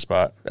going to go to his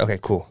spot. Okay,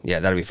 cool.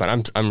 Yeah, that'll be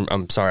fun.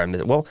 I'm sorry I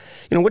missed it. Well,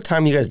 what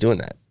time are you guys doing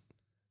that?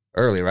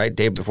 Early, right?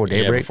 Before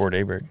daybreak? Yeah, before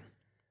daybreak.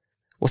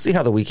 We'll see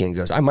how the weekend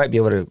goes. I might be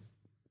able to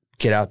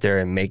get out there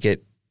and make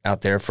it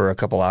out there for a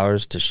couple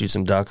hours to shoot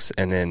some ducks,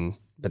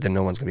 but then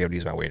no one's going to be able to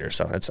use my wader,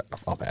 so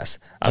I'll pass.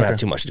 I don't have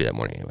too much to do that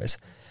morning anyways.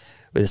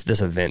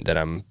 This event that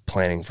I'm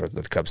planning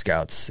with Cub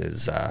Scouts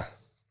is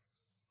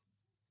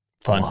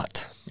fun. A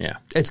lot. Yeah.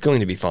 It's going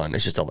to be fun.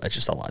 It's just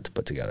a lot to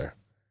put together.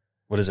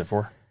 What is it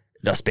for?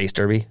 The Space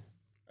Derby.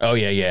 Oh,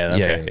 yeah.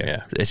 Okay.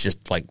 Yeah. It's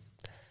just like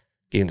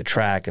getting the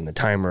track and the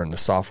timer and the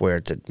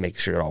software to make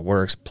sure it all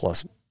works,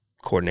 plus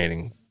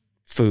coordinating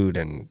food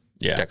and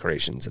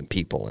decorations and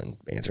people and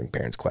answering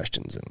parents'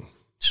 questions, and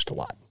it's just a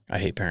lot. I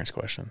hate parents'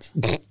 questions.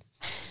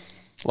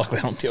 Luckily,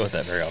 I don't deal with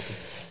that very often.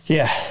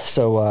 Yeah.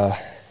 So,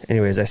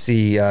 anyways, I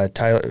see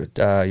Tyler,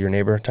 your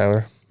neighbor,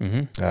 Tyler,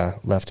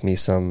 left me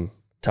some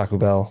Taco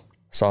Bell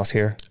sauce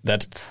here.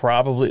 That's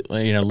probably,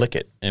 lick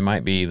it. It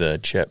might be the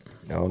chip.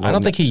 No, I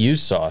don't think he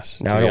used sauce.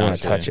 Now I don't want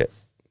to touch it.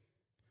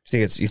 You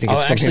think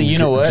it's from actually, him you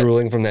know what?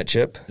 drooling from that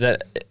chip?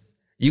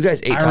 You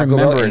guys ate I Taco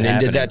Bell and then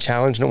happening. did that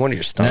challenge? No wonder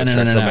your stomach's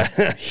No. so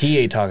bad. He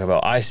ate Taco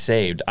Bell. I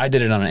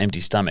did it on an empty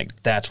stomach.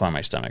 That's why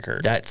my stomach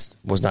hurt. That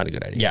was not a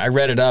good idea. Yeah, I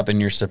read it up, and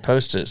you're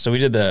supposed to. So we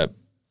did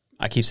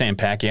I keep saying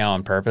Pacquiao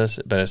on purpose,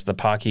 but it's the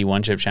Pocky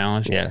One Chip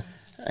Challenge. Yeah.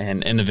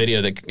 And in the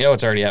video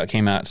it's already out. It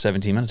came out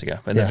 17 minutes ago.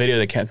 But the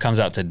video that comes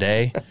out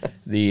today,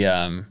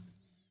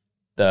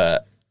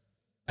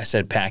 I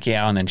said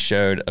Pacquiao and then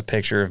showed a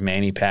picture of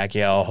Manny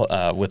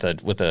Pacquiao with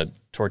a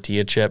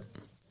tortilla chip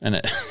in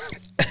it.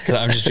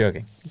 I'm just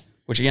joking.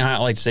 Which, I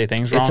like to say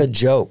things wrong. It's a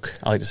joke.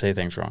 I like to say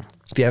things wrong.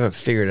 If you haven't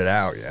figured it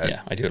out yet.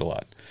 Yeah, I do it a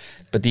lot.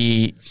 But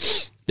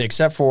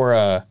except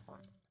for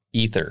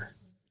Esther.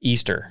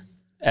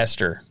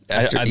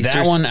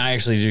 That one, I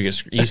actually do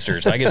get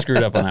Easter's. I get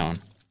screwed up on that one.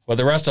 But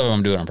the rest of them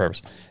I'm doing on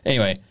purpose.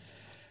 Anyway,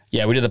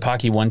 yeah, we did the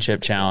Pocky One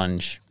Chip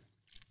Challenge,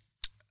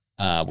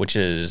 which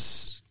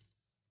is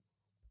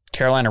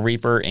Carolina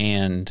Reaper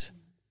and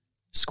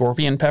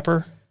Scorpion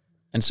Pepper.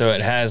 And so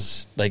it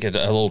has like a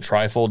little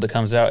trifold that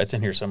comes out. It's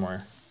in here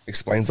somewhere.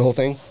 Explains the whole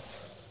thing?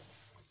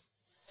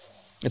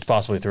 It's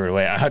possibly threw it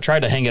away. I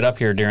tried to hang it up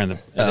here it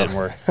didn't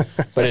work.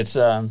 But it's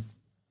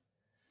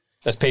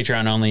that's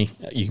Patreon only.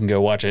 You can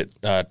go watch it.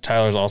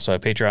 Tyler's also a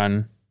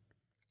Patreon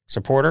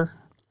supporter.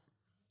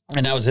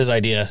 And that was his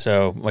idea.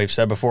 So we've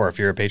said before, if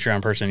you're a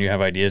Patreon person and you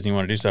have ideas and you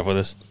want to do stuff with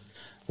us,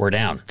 we're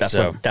down.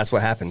 That's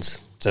what happens.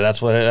 So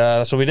that's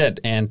what we did.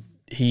 And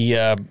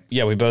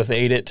we both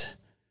ate it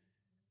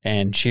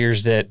and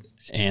cheersed it.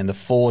 And the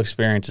full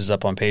experience is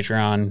up on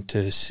Patreon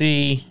to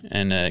see.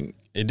 And it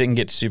didn't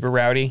get super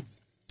rowdy,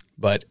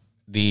 but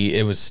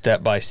it was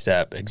step by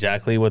step.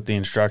 Exactly what the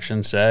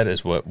instructions said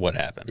is what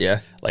happened. Yeah.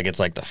 Like it's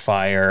like the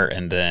fire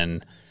and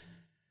then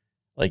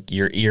like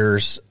your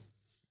ears.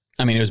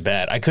 I mean, it was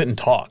bad. I couldn't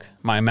talk.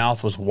 My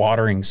mouth was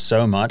watering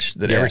so much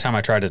that every time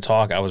I tried to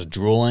talk, I was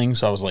drooling.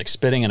 So I was like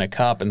spitting in a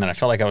cup and then I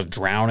felt like I was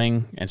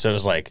drowning. And so it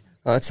was like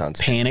that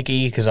sounds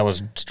panicky because I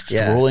was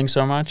drooling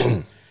so much.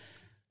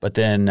 But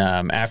then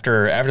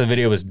after the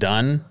video was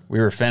done,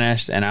 we were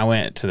finished and I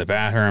went to the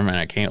bathroom and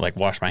I came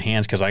wash my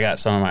hands because I got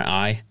some in my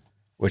eye,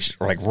 which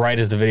right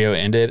as the video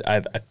ended,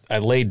 I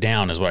laid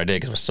down is what I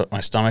did because my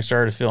stomach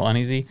started to feel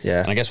uneasy.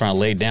 Yeah. And I guess when I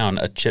laid down,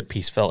 a chip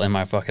piece fell in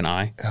my fucking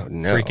eye. Oh,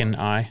 no. Freaking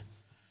eye.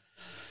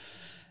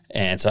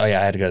 And so, I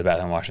had to go to the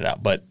bathroom and wash it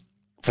out. But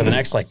for the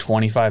next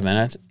 25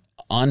 minutes,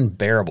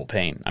 unbearable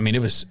pain. I mean, it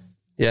was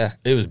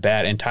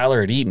bad. And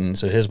Tyler had eaten,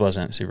 so his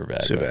wasn't super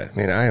bad. Too bad.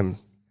 I mean,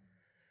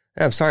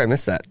 I'm sorry I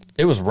missed that.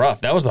 It was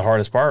rough. That was the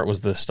hardest part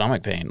was the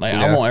stomach pain.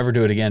 I won't ever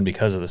do it again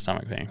because of the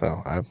stomach pain.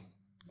 Well,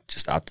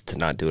 just opted to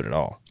not do it at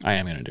all. I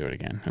am going to do it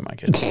again. Who am I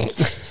kidding?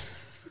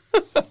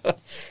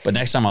 But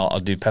next time I'll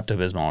do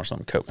Pepto-Bismol or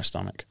something, coat my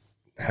stomach.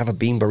 Have a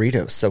bean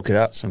burrito, soak it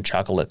up. Some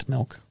chocolate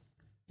milk.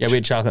 Yeah, we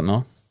had chocolate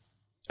milk.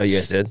 Oh, you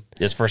guys did?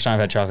 It's the first time I've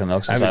had chocolate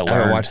milk since I learned. I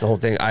haven't watched the whole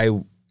thing.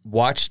 I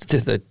watched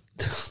the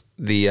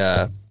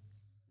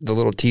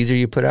little teaser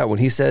you put out when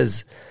he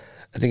says,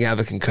 I think I have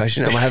a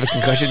concussion. I might have a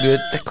concussion, dude.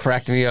 That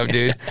cracked me up,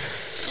 dude.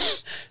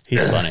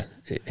 He's funny.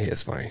 He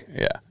is funny.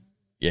 Yeah.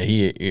 Yeah,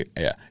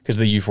 yeah. Because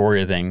the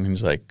euphoria thing,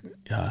 he's like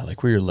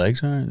where your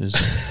legs are?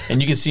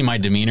 And you can see my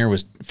demeanor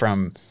was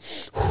from,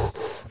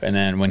 and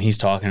then when he's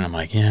talking, I'm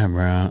like, yeah,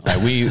 bro.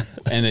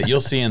 Like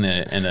you'll see in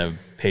the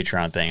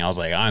Patreon thing, I was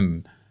like,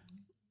 I'm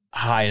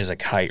high as a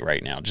kite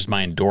right now. Just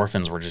my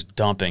endorphins were just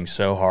dumping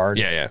so hard.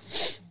 Yeah.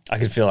 I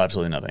could feel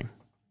absolutely nothing.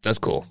 That's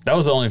cool. That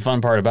was the only fun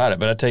part about it.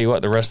 But I tell you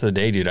what, the rest of the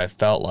day, dude, I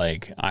felt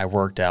like I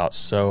worked out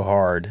so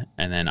hard,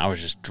 and then I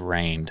was just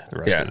drained the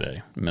rest of the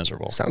day.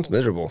 Miserable. Sounds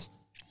miserable.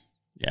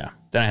 Yeah.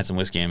 Then I had some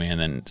whiskey in me and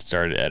then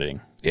started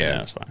editing. Yeah.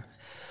 That was fine.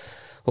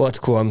 Well, that's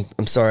cool.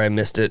 I'm sorry I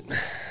missed it.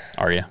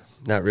 Are you?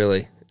 Not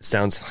really. It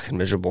sounds fucking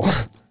miserable.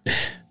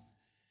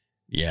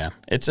 Yeah.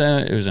 It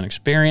was an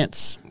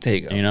experience. There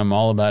you go. You know, I'm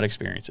all about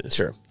experiences.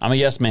 Sure. I'm a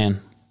yes man.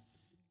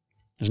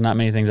 There's not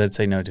many things I'd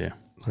say no to.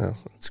 Well,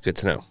 it's good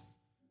to know.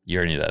 You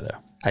already knew that, though.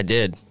 I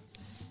did.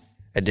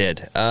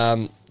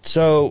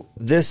 So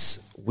this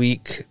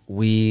week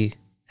we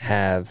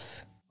have...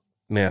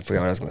 Man, I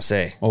forgot what I was going to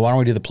say. Well, why don't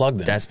we do the plug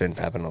then? That's been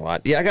happening a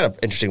lot. Yeah, I got an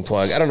interesting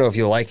plug. I don't know if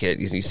you'll like it.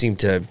 You seem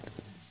to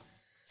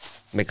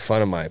make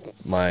fun of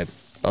my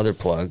other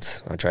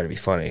plugs. I try to be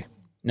funny.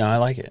 No, I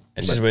like it.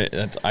 It's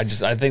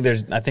I think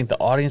the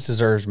audience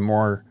deserves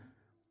more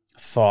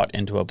thought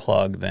into a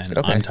plug than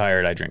I'm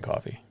tired, I drink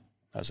coffee.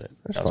 That was it.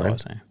 That's what I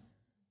was saying.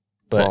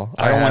 But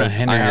I don't want to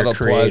hinder your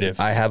creative.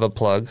 I have a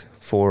plug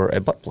for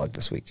a butt plug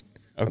this week.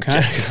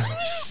 Okay.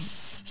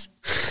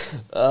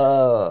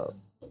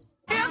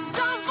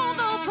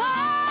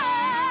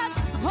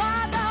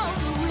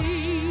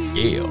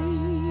 Yeah.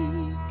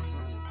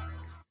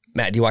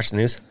 Matt, do you watch the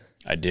news?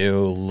 I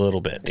do a little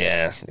bit.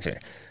 Yeah. Okay.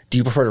 Do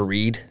you prefer to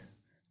read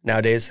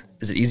nowadays?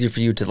 Is it easier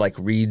for you to like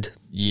read?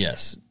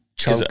 Yes.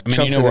 Chunks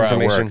you know of where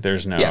information? I work,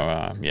 there's no,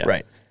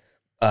 Right.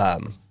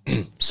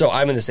 So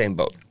I'm in the same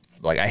boat.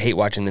 Like I hate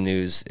watching the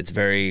news. It's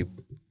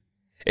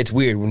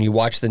weird when you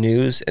watch the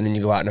news and then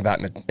you go out and about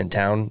in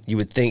town, you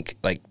would think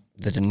like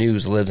that the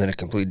news lives in a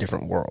completely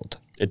different world.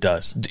 It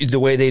does. The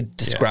way they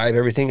describe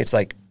everything, it's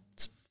like,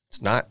 it's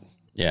not.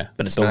 Yeah.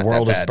 But it's the not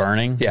world that is bad.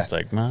 burning. Yeah. It's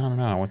like, well, I don't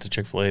know. I went to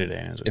Chick-fil-A today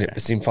and it was okay. And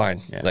it seemed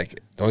fine. Yeah. Like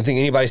the only thing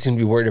anybody seemed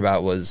to be worried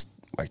about was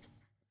like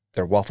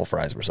their waffle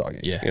fries were soggy.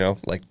 Yeah. You know,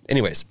 like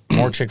anyways.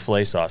 More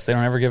Chick-fil-A sauce. They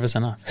don't ever give us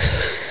enough.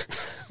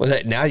 Well,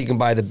 now you can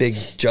buy the big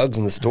jugs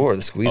in the store,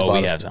 the squeeze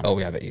bottles. We have some. Oh,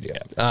 we have it. You do.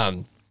 Yeah.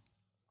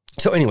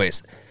 So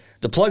anyways,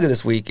 the plug of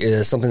this week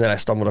is something that I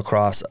stumbled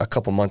across a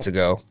couple months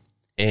ago.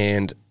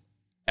 And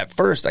at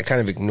first I kind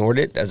of ignored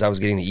it as I was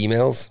getting the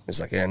emails. It's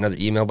like another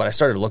email, but I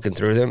started looking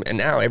through them. And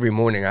now every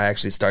morning I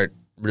actually start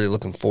really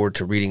looking forward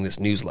to reading this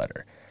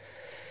newsletter.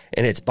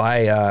 And it's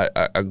by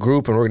a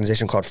group, an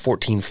organization called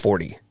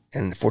 1440.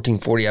 And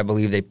 1440, I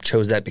believe they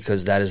chose that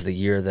because that is the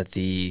year that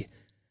the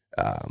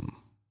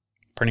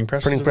Printing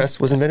press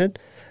was invented.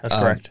 That's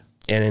correct.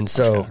 And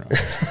so,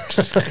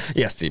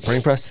 yes, the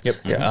printing press. Yep.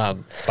 Yeah.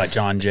 By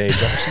John J.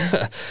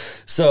 Jefferson.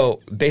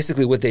 So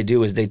basically what they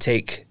do is they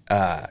take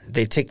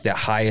the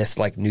highest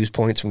like news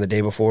points from the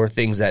day before,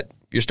 things that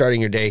you're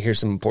starting your day. Here's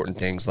some important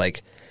things.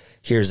 Like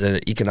here's an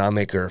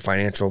economic or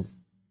financial,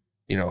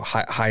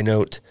 high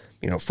note,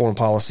 foreign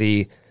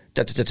policy,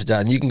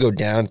 and you can go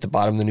down at the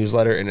bottom of the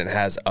newsletter and it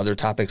has other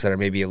topics that are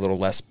maybe a little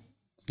less,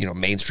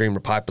 mainstream or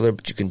popular,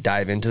 but you can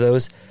dive into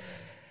those.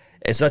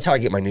 And so that's how I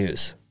get my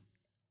news.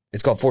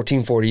 It's called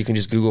 1440. You can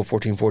just Google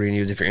 1440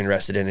 News if you're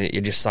interested in it.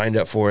 You just signed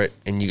up for it,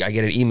 and I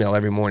get an email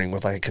every morning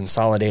with like a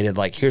consolidated,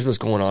 like, here's what's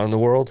going on in the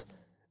world.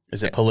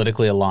 Is it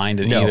politically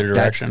aligned in either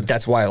direction?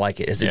 That's why I like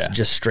it. It's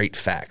just straight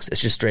facts. It's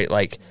just straight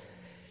like,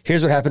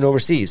 here's what happened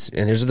overseas,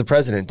 and here's what the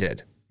president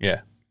did. Yeah.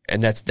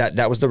 And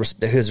that was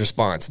his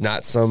response,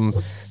 not some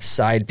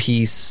side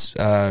piece,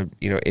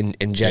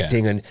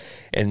 injecting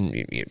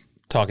and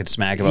talking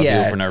smack about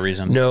people for no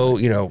reason. No,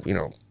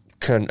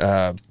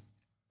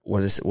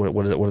 what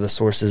are the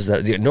sources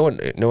that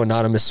no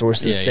anonymous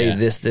sources say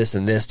this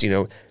and this,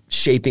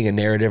 shaping a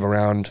narrative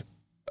around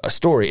a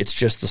story. It's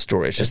just the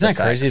story. It's just Isn't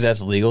that crazy?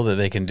 That's legal that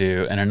they can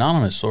do an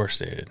anonymous source,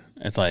 dude.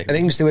 It's like, and they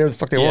can just say whatever the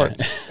fuck they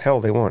want.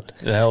 Hell, they want.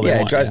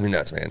 It drives me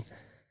nuts, man.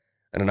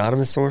 An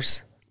anonymous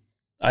source.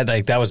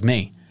 That was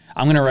me.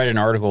 I'm going to write an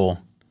article.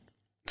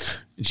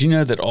 Did you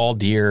know that all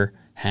deer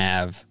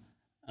have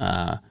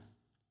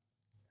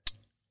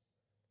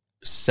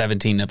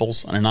 17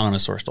 nipples? An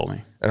anonymous source told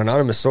me. An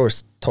anonymous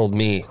source told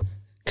me,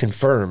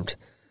 confirmed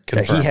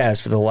that he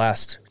has for the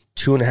last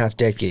 2.5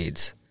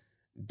 decades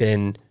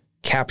been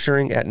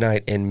capturing at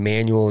night and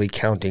manually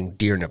counting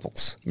deer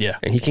nipples. Yeah.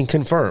 And he can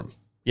confirm.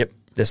 Yep.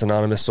 This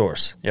anonymous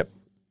source. Yep.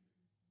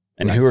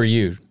 And who are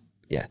you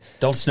Yeah.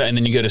 And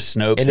then you go to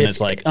Snopes and it's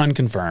like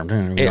unconfirmed.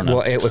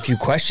 If you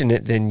question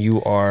it, then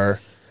you're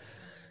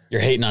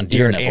hating on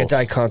deer nipples. You're an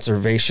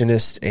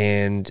anti-conservationist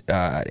and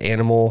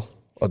animal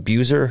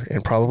abuser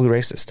and probably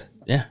racist.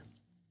 Yeah.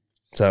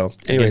 So,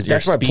 anyways,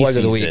 that's my plug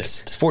of the week.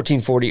 It's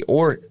 1440,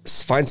 or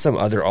find some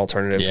other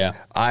alternative. Yeah.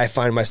 I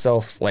find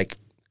myself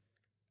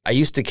I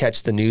used to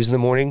catch the news in the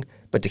morning,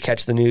 but to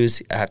catch the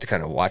news, I have to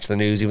kind of watch the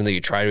news, even though you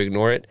try to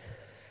ignore it.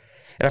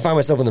 And I find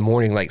myself in the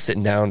morning,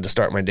 sitting down to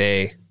start my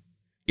day,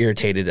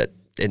 irritated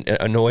and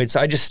annoyed.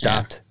 So I just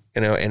stopped,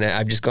 and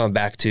I've just gone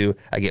back to,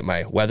 I get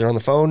my weather on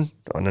the phone,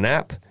 on an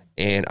app,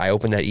 and I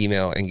open that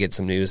email and get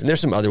some news. And there's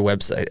some other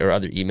website or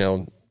other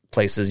email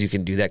places you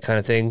can do that kind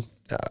of thing.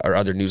 Or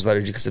other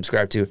newsletters you can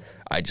subscribe to.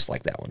 I just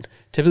like that one.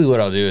 Typically what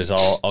I'll do is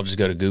I'll just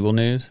go to Google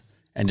News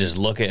and just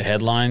look at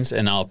headlines,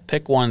 and I'll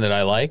pick one that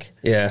I like.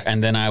 Yeah.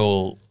 And then I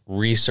will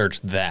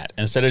research that.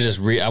 Instead of just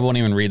I won't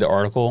even read the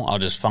article. I'll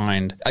just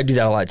find. I do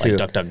that a lot too.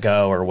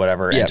 DuckDuckGo or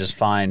whatever, and just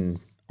find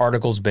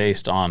articles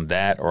based on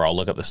that, or I'll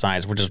look up the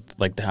science, which is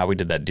like how we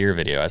did that deer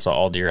video. I saw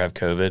all deer have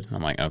COVID.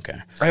 I'm like, okay.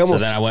 So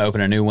then I went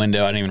open a new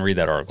window. I didn't even read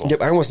that article. Yep,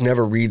 I almost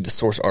never read the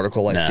source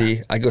article I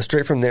see. I go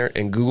straight from there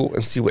and Google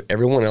and see what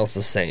everyone else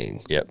is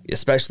saying. Yep.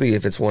 Especially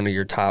if it's one of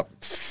your top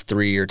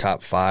 3 or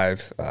top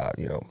 5,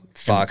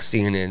 Fox,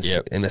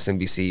 CNN,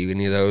 MSNBC,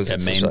 any of those. Yeah,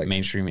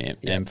 mainstream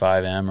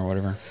M5M or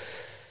whatever.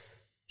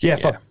 Yeah,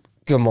 fuck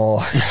them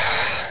all.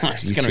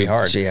 It's going to be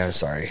hard. Yeah, I'm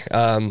sorry.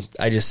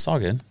 It's all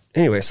good.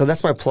 Anyway, so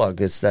that's my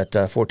plug. It's that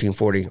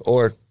 1440,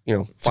 or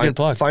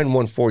find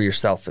one for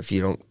yourself if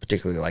you don't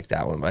particularly like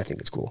that one. But I think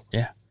it's cool.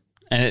 Yeah,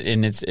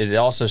 and it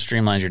also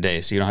streamlines your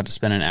day, so you don't have to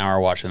spend an hour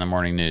watching the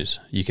morning news.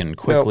 You can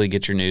quickly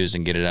get your news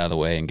and get it out of the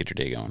way and get your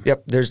day going.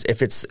 Yep. If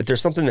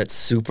there's something that's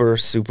super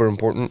super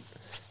important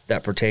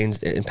that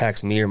it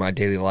impacts me or my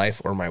daily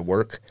life or my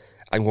work,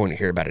 I'm going to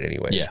hear about it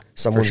anyways. Yeah,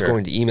 someone's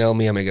going to email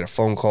me. I'm going to get a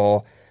phone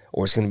call,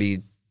 or it's going to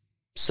be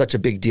such a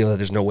big deal that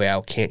there's no way I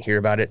can't hear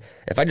about it.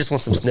 If I just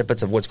want some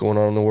snippets of what's going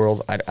on in the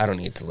world, I don't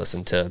need to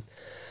listen to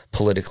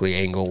politically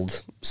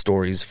angled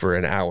stories for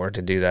an hour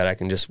to do that. I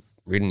can just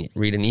read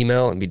an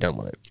email and be done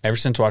with it. Ever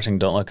since watching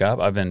Don't Look Up,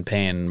 I've been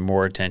paying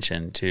more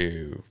attention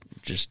to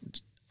just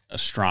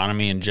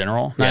astronomy in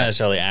general. Not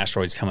necessarily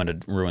asteroids coming to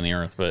ruin the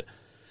Earth, but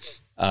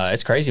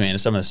it's crazy, man,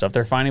 some of the stuff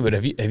they're finding. But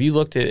have you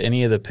looked at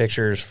any of the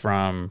pictures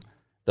from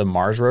the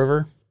Mars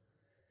rover?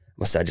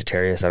 I'm a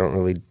Sagittarius. Not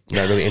really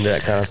into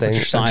that kind of thing.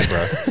 Sign,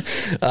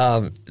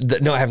 bro.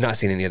 No, I have not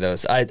seen any of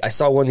those. I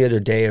saw one the other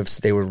day of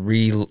they were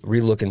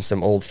re-looking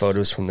some old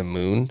photos from the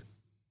moon,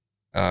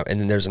 and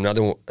then there's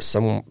another one,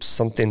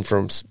 something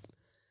from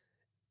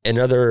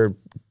another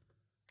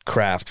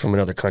craft from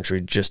another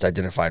country just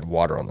identified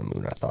water on the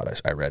moon. I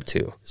thought I read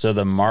too. So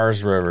the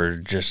Mars rover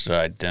just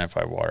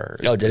identified water.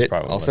 Oh, did it?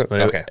 Also,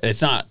 okay.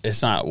 It's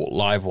not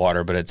live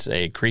water, but it's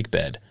a creek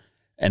bed,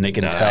 and they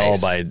can tell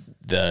by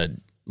the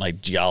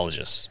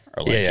geologists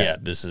are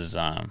like, this is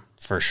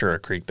for sure a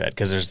creek bed,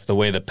 because there's the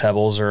way the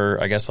pebbles are,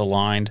 I guess,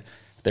 aligned.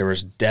 There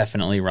was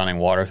definitely running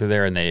water through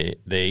there, and they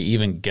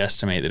even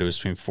guesstimate that it was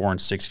between 4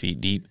 and 6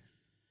 feet deep.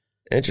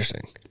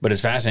 Interesting. But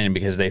it's fascinating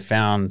because they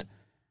found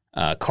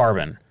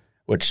carbon,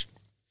 which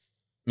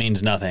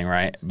means nothing,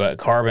 right? But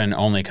carbon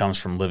only comes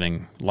from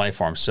living life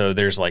forms. So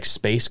there's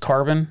space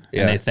carbon,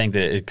 and they think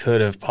that it could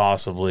have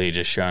possibly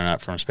just shown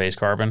up from space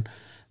carbon.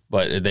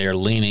 But they are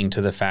leaning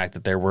to the fact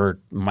that there were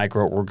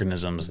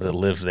microorganisms that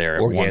lived there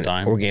at one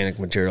time. Organic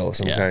material of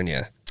some kind,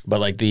 yeah.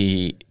 But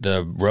the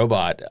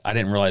robot, I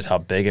didn't realize how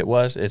big it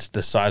was. It's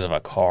the size of a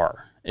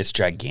car. It's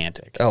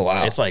gigantic. Oh,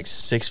 wow. It's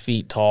 6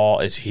 feet tall.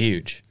 It's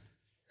huge.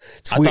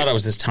 I thought it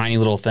was this tiny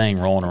little thing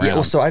rolling around. Yeah,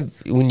 well, so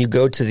when you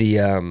go to the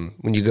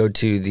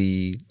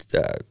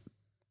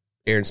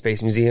Air and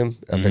Space Museum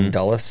up in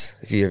Dulles,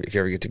 if you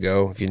ever get to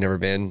go, if you've never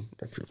been,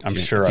 if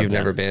you've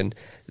never been,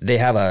 they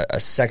have a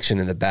section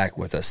in the back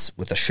with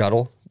a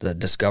shuttle, the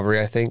Discovery,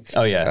 I think.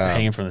 Oh yeah,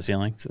 hanging from the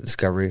ceiling. So the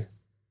Discovery,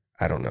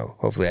 I don't know.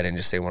 Hopefully, I didn't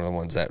just say one of the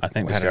ones that I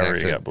think had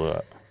Discovery got blew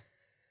up.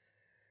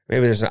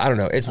 Maybe there's I don't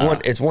know. It's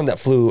one that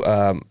flew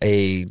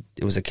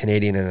it was a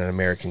Canadian and an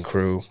American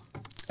crew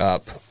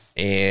up,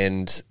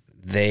 and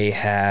they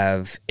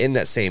have in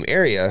that same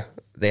area.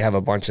 They have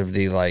a bunch of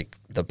the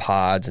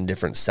pods and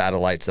different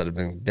satellites that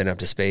have been up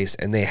to space,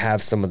 and they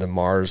have some of the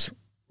Mars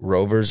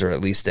rovers, or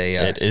at least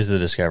it is the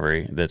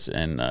Discovery that's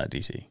in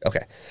DC.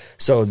 Okay,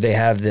 so they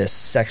have this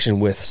section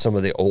with some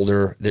of the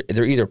older.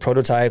 They're either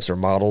prototypes or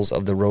models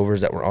of the rovers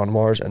that were on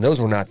Mars, and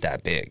those were not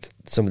that big.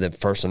 Some of the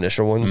first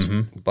initial ones,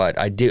 but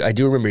I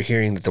do remember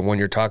hearing that the one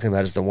you're talking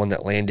about is the one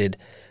that landed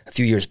a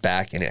few years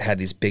back, and it had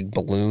these big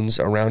balloons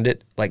around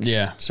it.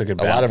 So a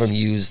lot of them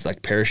used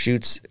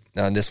parachutes.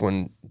 This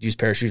one used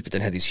parachutes, but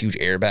then had these huge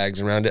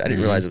airbags around it. I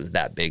didn't realize it was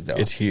that big, though.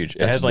 It's huge.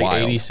 It has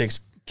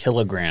 86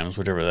 kilograms,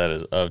 whatever that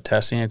is, of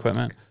testing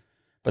equipment.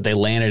 But they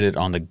landed it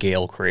on the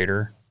Gale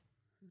crater.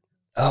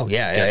 Oh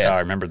yeah, Guess how I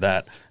remember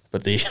that.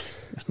 But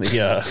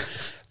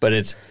but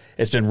it's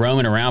been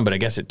roaming around. But I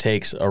guess it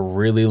takes a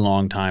really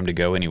long time to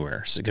go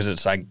anywhere, because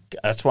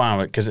that's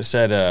why, because it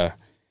said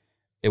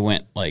it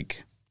went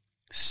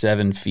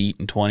 7 feet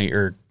and 20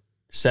 or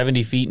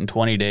 70 feet in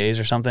 20 days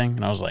or something.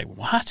 And I was like,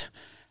 what?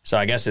 So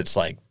I guess it's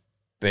like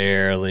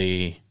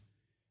it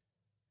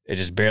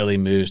just barely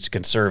moves to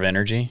conserve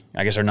energy.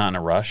 I guess they're not in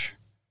a rush.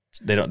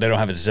 They don't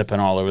have it zipping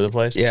all over the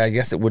place. Yeah, I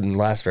guess it wouldn't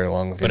last very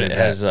long. But it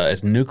has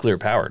it's nuclear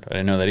powered. I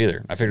didn't know that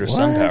either. I figured it was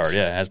sun powered.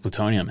 Yeah, it has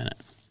plutonium in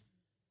it.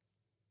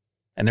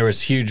 And there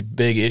was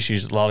big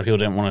issues. A lot of people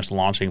didn't want us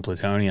launching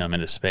plutonium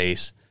into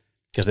space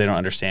because they don't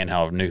understand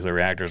how nuclear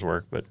reactors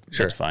work. But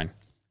that's fine.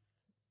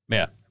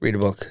 Yeah. Read a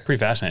book. Pretty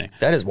fascinating.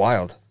 That is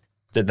wild.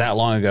 That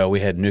long ago,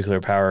 we had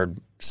nuclear-powered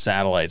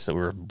satellites that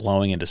we were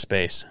blowing into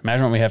space.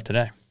 Imagine what we have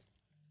today.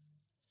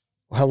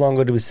 How long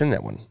ago did we send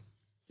that one?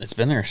 It's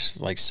been there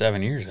like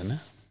 7 years, isn't it?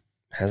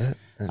 Has it?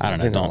 I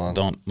don't know.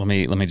 Don't. Let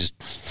me just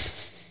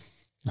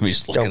look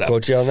it up. Don't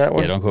quote you on that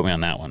one? Yeah, don't quote me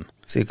on that one.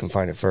 So you can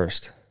find it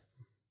first.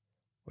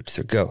 1,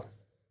 2, 3, go.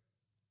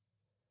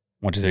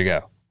 1, 2, 3,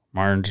 go.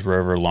 Mars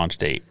rover launch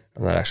date.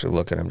 I'm not actually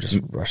looking. I'm just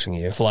rushing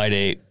you. Flight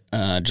date,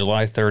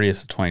 July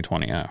 30th,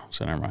 2020. Oh,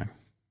 so never mind.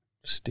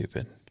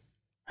 Stupid.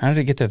 How did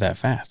it get there that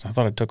fast? I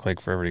thought it took like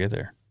forever to get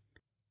there.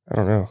 I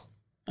don't know.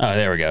 Oh,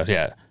 there we go.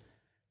 Yeah.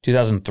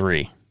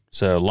 2003.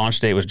 So launch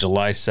date was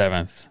July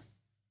 7th.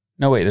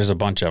 No, wait, there's a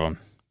bunch of them.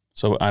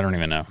 So I don't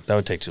even know. That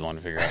would take too long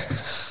to figure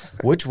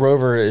out. Which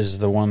rover is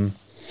the one?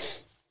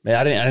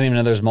 I didn't even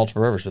know there's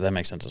multiple rovers, but that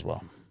makes sense as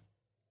well.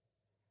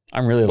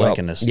 I'm really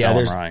liking this. Yeah,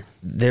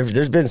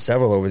 there's been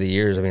several over the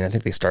years. I mean, I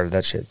think they started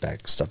that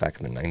stuff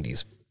back in the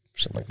 90s or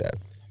something like that.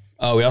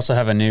 Oh, we also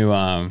have a new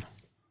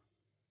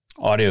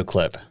audio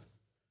clip.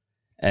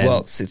 And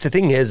well, see, the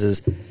thing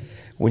is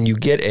when you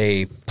get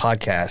a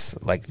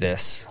podcast like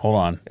this. Hold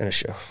on. And a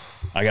show.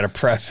 I got to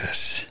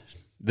preface.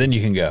 Then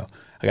you can go.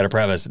 I got to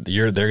preface.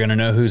 They're going to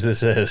know who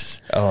this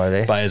is. Oh, are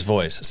they? By his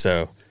voice.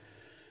 So.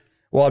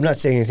 Well, I'm not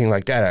saying anything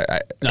like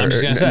that. I'm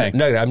just going to say.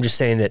 No, I'm just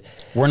saying that.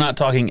 We're not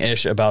talking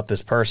ish about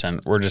this person.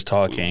 We're just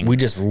talking. We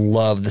just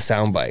love the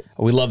soundbite.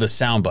 We love the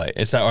soundbite.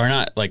 It's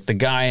not like the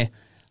guy.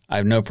 I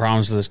have no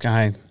problems with this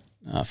guy.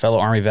 Fellow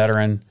Army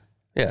veteran.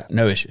 Yeah.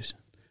 No issues.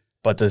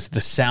 But the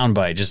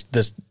soundbite, just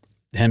this,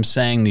 him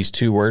saying these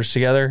two words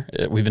together,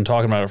 we've been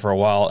talking about it for a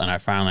while, and I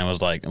finally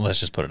was like, let's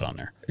just put it on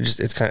there.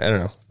 It's kind of, I don't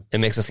know. It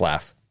makes us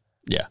laugh.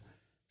 Yeah.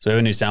 So we have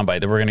a new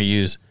soundbite that we're going to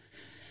use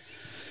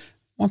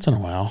once in a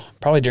while,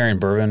 probably during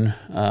bourbon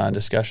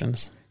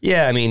discussions.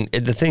 Yeah, I mean,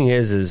 the thing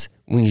is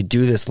when you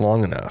do this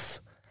long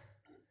enough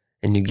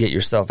and you get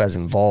yourself as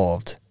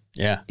involved,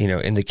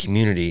 in the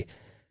community,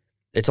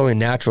 it's only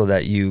natural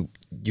that you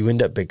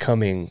end up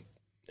becoming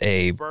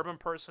a bourbon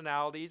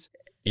personalities,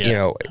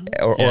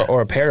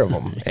 or a pair of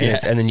them,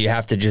 and then you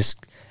have to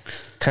just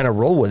kind of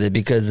roll with it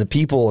because the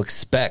people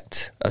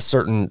expect a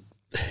certain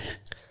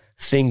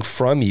thing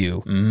from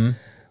you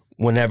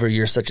whenever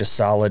you're such a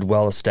solid,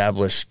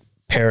 well-established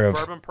pair of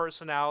bourbon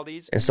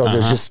personalities, and so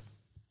there's just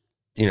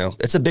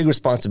it's a big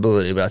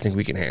responsibility, but I think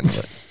we can handle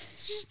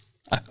it.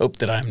 I hope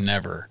that I'm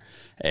never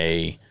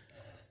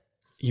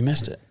you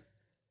missed it.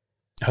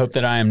 I hope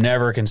that I am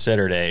never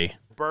considered a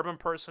bourbon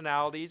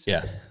personalities.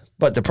 Yeah.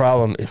 But the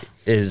problem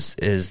is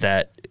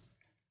that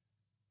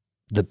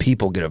the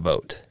people get a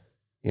vote,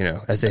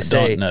 as they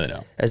say. No, they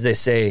don't. As they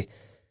say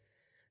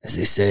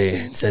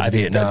inside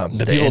Vietnam,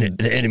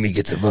 the enemy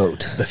gets a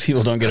vote. The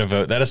people don't get a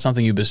vote. That is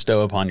something you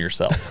bestow upon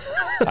yourself.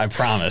 I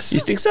promise.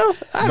 You think so?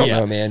 I don't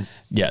know, man.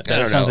 Yeah,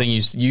 that is something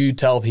you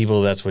tell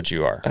people that's what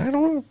you are. I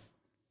don't know.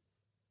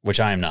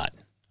 Which I am not.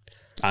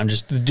 I'm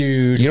just a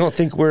dude. You don't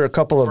think we're a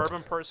couple of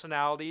bourbon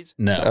personalities?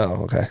 No.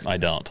 Oh, okay. I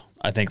don't.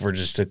 I think we're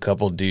just a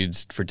couple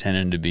dudes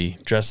pretending to be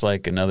dressed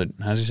like another.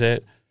 How does he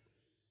say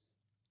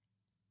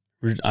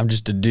it? I'm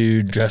just a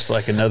dude dressed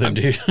like another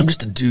dude. I'm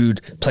just a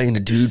dude playing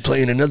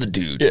another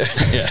dude. Yeah,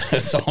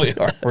 that's all we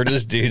are. We're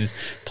just dudes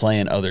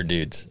playing other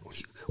dudes.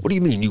 What do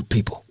you mean, you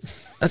people?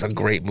 That's a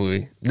great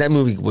movie. That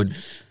movie would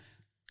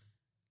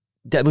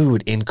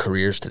end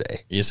careers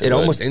today. Yes, it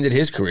almost ended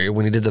his career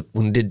when he did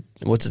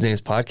what's his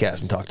name's podcast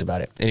and talked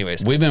about it.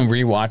 Anyways, we've been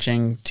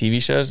rewatching TV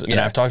shows, and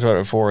I've talked about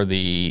it before.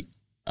 The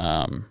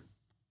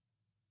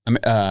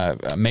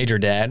Major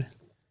Dad,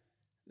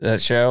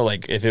 that show,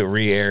 like if it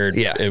re-aired,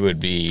 it would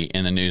be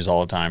in the news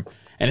all the time.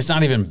 And it's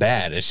not even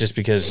bad. It's just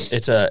because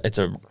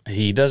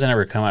he doesn't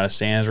ever come out of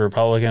stance as a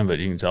Republican, but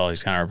you can tell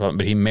he's kind of Republican.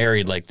 But he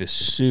married like this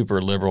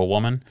super liberal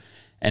woman,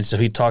 and so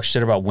he talks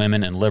shit about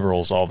women and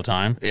liberals all the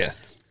time. Yeah,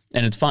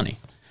 and it's funny.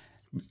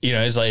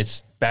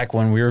 It's back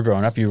when we were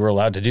growing up, you were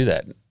allowed to do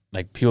that.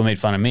 Like people made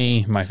fun of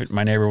me.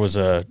 My neighbor was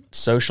a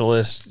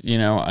socialist.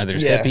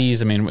 There's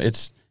hippies. I mean,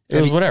 it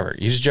was whatever.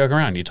 You just joke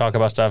around. You talk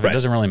about stuff. Right. It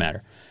doesn't really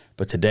matter.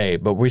 But today,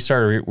 we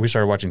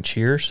started watching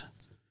Cheers.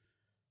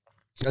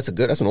 That's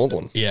an old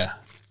one. Yeah.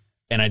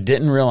 And I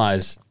didn't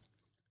realize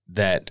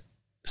that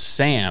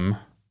Sam,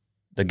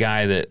 the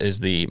guy that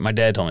is my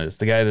dad told me this,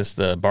 the guy that's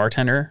the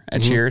bartender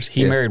at Cheers,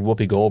 he married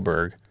Whoopi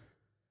Goldberg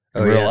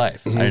in real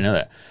life. Mm-hmm. I didn't know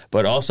that.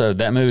 But also,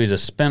 that movie is a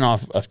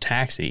spinoff of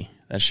Taxi,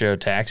 that show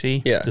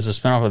Taxi. Yeah. It's a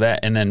spinoff of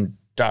that. And then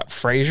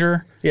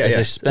Frasier is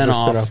a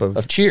spinoff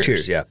of Cheers.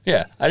 Cheers, yeah.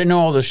 Yeah. I didn't know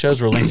all those shows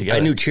were linked together.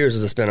 I knew Cheers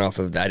was a spinoff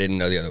of that. I didn't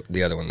know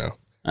the other one, though.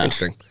 Oh.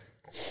 Interesting.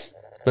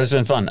 But it's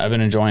been fun. I've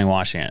been enjoying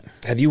watching it.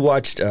 Have you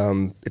watched?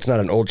 It's not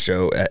an old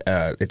show.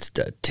 It's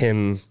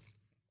Tim.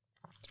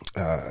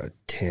 The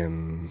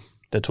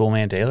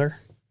Toolman Taylor?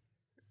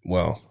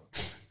 Well,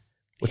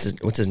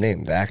 what's his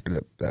name? The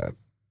actor that.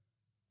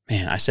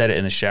 Man, I said it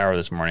in the shower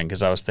this morning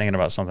because I was thinking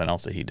about something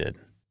else that he did.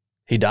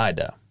 He died,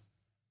 though.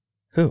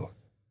 Who?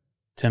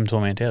 Tim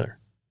Toolman Taylor.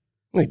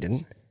 No, he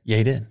didn't. Yeah,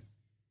 he did.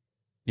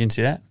 You didn't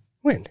see that?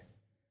 When?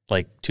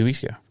 Like 2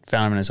 weeks ago.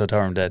 Found him in his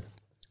hotel room dead.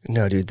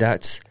 No, dude,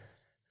 that's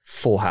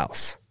Full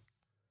House.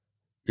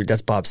 Dude,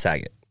 that's Bob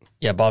Saget.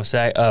 Yeah, Bob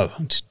Saget. Oh,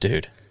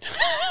 dude.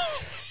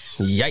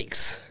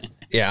 Yikes.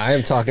 Yeah, I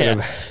am talking Yeah,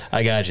 about.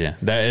 I got you.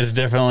 That is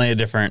definitely a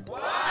different.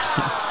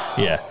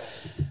 Yeah.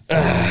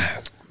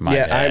 My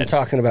Yeah, bad. I'm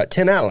talking about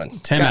Tim Allen.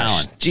 Tim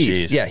Allen.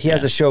 Jeez. Jeez. Yeah, he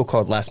has a show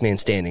called Last Man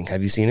Standing.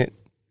 Have you seen it?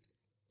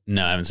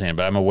 No, I haven't seen it,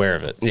 but I'm aware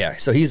of it. Yeah,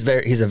 so he's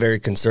a very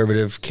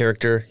conservative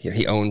character.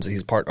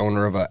 He's part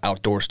owner of an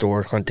outdoor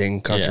store,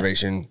 hunting,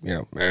 conservation.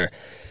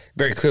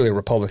 Very clearly a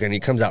Republican. He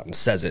comes out and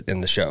says it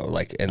in the show.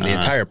 And the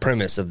entire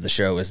premise of the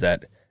show is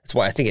that's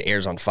why I think it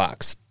airs on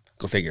Fox.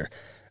 Go figure.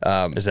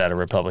 Is that a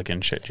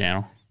Republican shit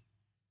channel?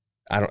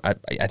 I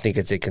think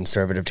it's a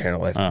conservative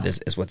channel.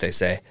 Is what they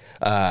say.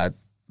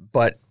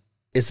 But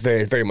it's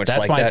very very much That's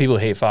like why that. people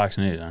hate Fox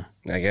News, huh?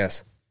 I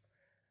guess.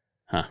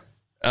 Huh.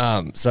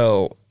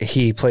 So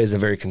he plays a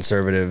very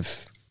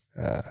conservative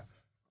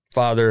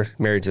father,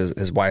 married to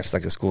his wife's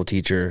like a school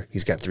teacher.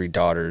 He's got 3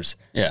 daughters.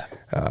 Yeah.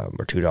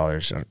 Or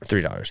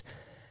 $3.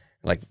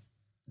 Like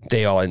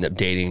they all end up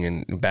dating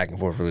and back and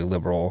forth, really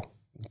liberal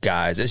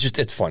guys.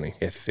 It's funny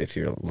if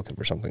you're looking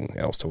for something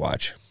else to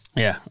watch.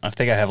 Yeah. I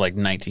think I have like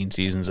 19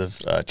 seasons of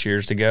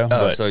Cheers to go.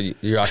 Oh, but, so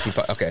you're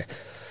occupied. Okay.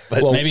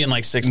 but well, maybe in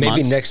like 6 Maybe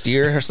months. next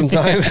year or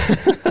sometime.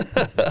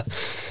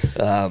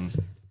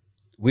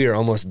 We are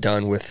almost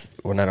done with,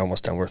 well, not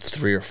almost done. We're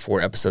 3 or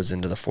 4 episodes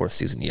into the 4th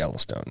season of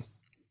Yellowstone.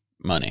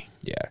 Money.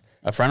 Yeah.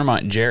 A friend of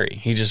mine, Jerry,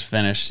 he just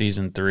finished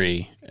season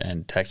 3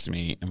 and texted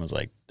me and was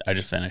like, I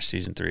just finished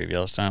season 3 of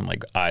Yellowstone. I'm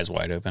like, eyes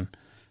wide open.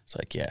 It's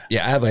like, yeah.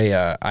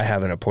 Yeah, I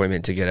have an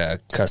appointment to get a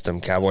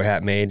custom cowboy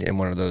hat made in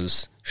one of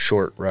those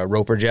short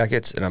roper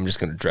jackets, and I'm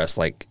just going to dress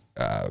like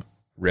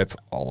Rip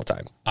all the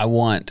time. I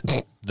want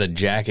the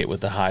jacket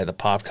with the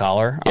pop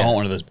collar. I want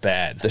one of those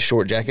bad. The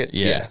short jacket?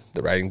 Yeah.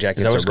 The riding jacket.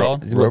 Is that what it's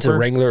called? What's a Roper?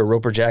 Wrangler or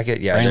Roper jacket?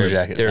 Yeah. Wrangler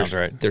jacket sounds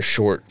right. They're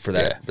short for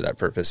that Yeah. for that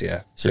purpose,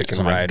 yeah. so they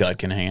can my ride. gut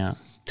can hang out.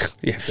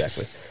 Yeah,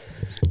 exactly.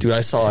 Dude, I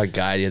saw a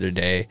guy the other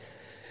day.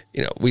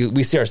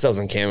 We see ourselves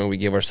on camera. We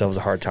give ourselves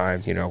a hard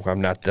time.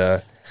 I'm not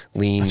the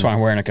lean. That's why I'm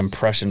wearing a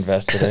compression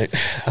vest today.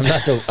 I'm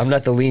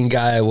not the lean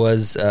guy I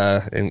was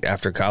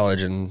after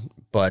college,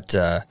 but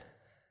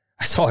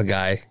I saw a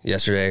guy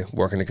yesterday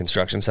working a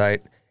construction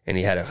site, and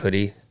he had a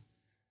hoodie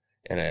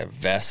and a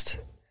vest,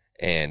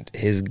 and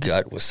his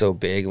gut was so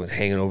big and was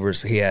hanging over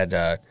he had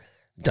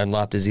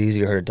Dunlop disease.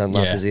 You heard of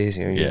Dunlop disease?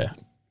 Yeah.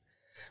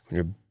 When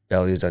your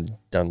belly is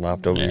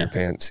Dunlopped over your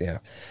pants, yeah.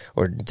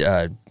 Or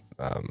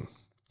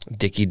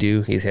Dicky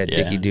Doo. He's had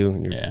Dicky Doo.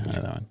 And I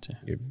know that one too.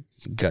 your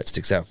gut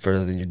sticks out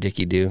further than your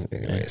Dicky Doo.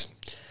 Anyways,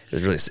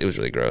 it was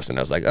really gross, and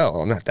I was like,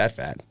 oh, I'm not that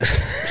fat.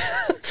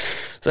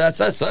 So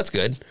that's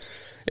good.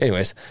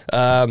 Anyways,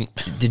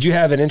 did you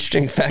have an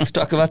interesting fact to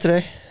talk about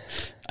today?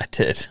 I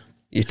did.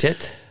 You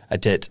tit? I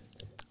did.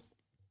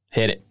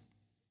 Hit it.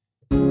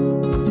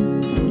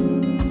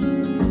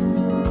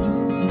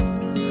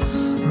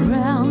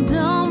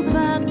 Random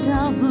fact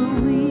of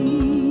the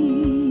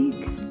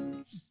week.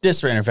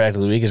 This random fact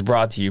of the week is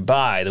brought to you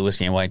by the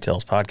Whiskey and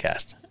Whitetails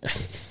podcast.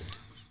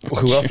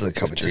 Who else is it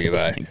coming to you by?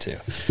 Listening to.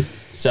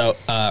 So,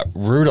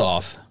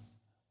 Rudolph,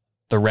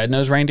 the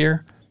red-nosed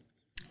reindeer,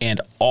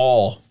 and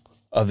all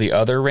of the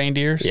other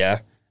reindeers, Yeah.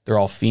 they're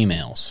all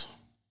females.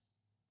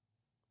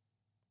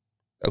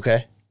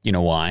 Okay. You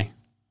know why?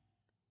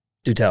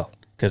 Do tell.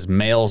 Because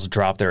males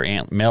drop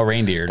male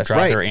reindeer That's drop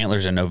right. their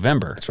antlers in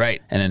November. That's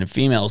right. And then the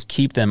females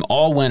keep them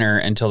all winter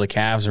until the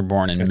calves are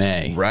born in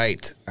May.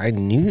 Right. I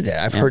knew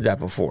that. I've heard that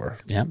before.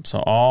 Yep. So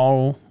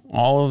all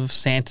of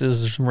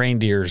Santa's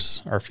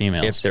reindeers are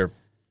females.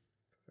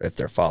 If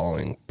they're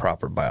following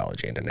proper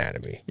biology and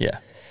anatomy. Yeah.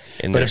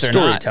 In But their if they're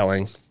not-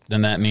 storytelling.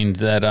 Then that means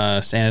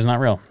that Santa's not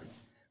real.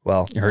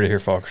 Well, You heard it here,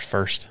 folks,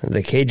 first.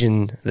 the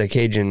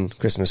Cajun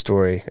Christmas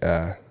story,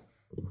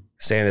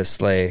 Santa's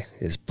sleigh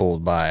is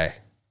pulled by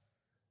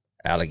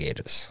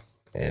alligators.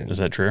 And Is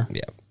that true?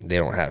 yeah, they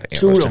don't have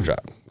antlers to them.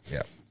 drop.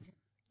 Yeah.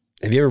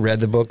 Have you ever read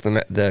the book,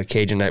 the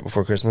Cajun Night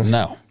Before Christmas?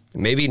 No.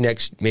 Maybe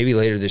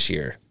later this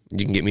year,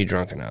 you can get me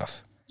drunk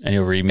enough, And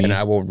you'll read me. and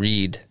I will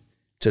read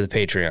to the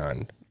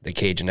Patreon the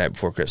Cajun Night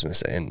Before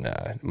Christmas in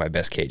my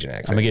best Cajun I'm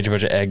accent. going to get you a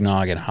bunch of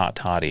eggnog and hot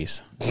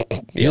toddies.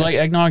 You like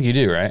eggnog? You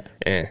do, right?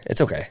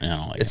 It's okay. I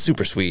don't like It's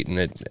super sweet, and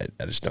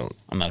I just don't.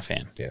 I'm not a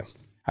fan. Yeah,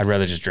 I'd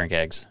rather just drink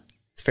eggs.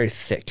 it's very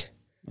thick.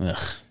 Ugh.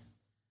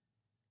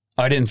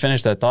 Oh, I didn't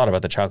finish that thought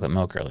about the chocolate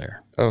milk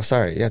earlier. Oh,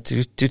 sorry. Yeah,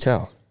 do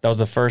tell. That was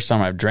the first time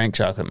I've drank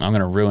chocolate milk. I'm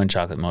going to ruin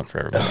chocolate milk for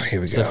everybody. Oh, here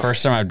we It's go. the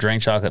first time I've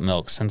drank chocolate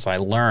milk since I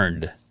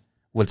learned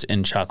what's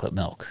in chocolate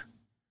milk.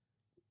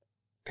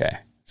 Okay,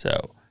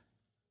 so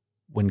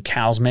when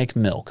cows make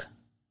milk,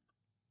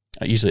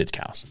 Usually it's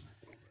cows.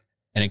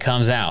 And it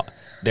comes out.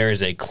 There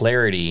is a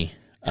clarity.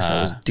 So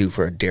I was due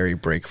for a dairy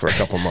break for a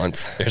couple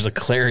months. There's a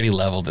clarity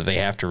level that they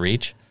have to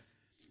reach.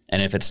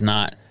 And if it's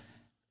not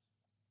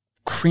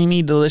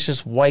creamy,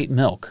 delicious white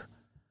milk,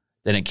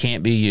 then it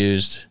can't be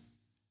used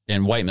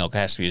in white milk. It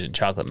has to be used in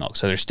chocolate milk.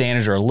 So their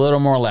standards are a little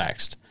more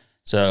laxed.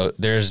 So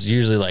there's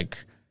usually like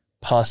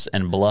pus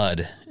and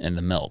blood in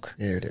the milk.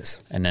 There it is.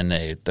 And then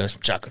there's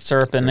some chocolate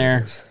syrup in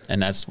there.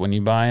 And that's when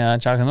you buy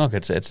chocolate milk.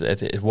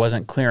 It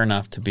wasn't clear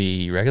enough to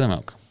be regular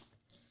milk.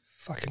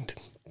 Fucking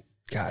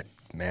God,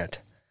 Matt.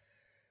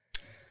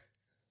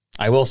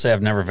 I will say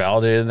I've never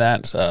validated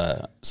that.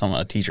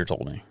 A teacher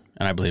told me,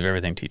 and I believe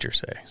everything teachers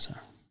say. So,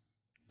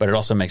 but it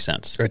also makes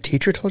sense. A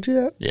teacher told you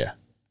that? Yeah,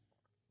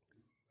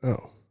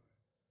 Oh,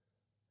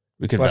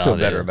 we could. well, I feel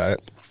validate better about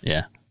it.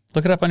 Yeah,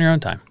 look it up on your own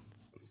time.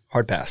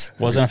 Hard pass.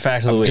 Wasn't a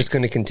fact of the I'm week. just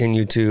going to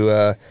continue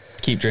to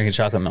Keep drinking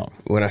chocolate milk.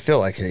 when I feel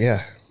like it.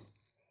 Yeah.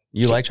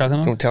 You like chocolate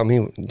milk?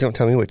 Don't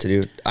tell me what to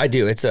do. I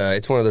do. It's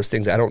one of those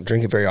things I don't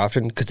drink it very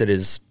often because it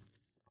is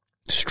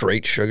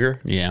straight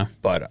sugar. Yeah.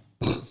 But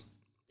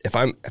if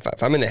I'm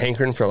in the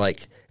hankering for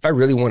like, if I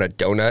really want a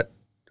donut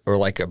or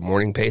like a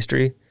morning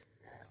pastry,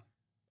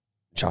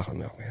 chocolate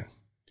milk, man.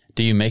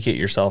 Do you make it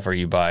yourself or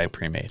you buy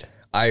pre-made?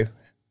 I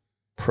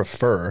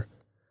prefer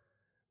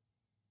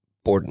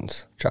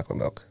Borden's chocolate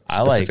milk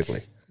I like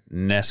specifically.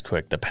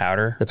 Nesquik, the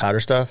powder. The powder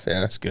stuff. Yeah,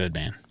 That's good,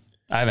 man.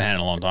 I haven't had it in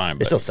a long time.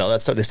 they But still sell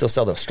that stuff. They still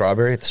sell the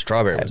strawberry. The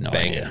strawberry I have was no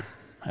banging. idea.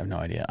 I have no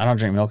idea. I don't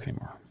drink milk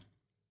anymore.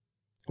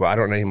 Well, I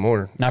don't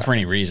anymore. Not for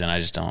any reason. I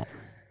just don't.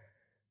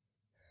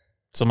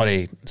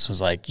 Somebody was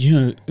like,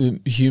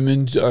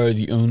 humans are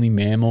the only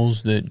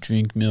mammals that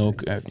drink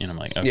milk. I'm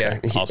like, okay, Yeah,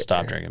 I'll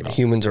stop drinking milk.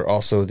 Humans are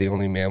also the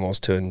only mammals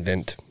to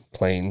invent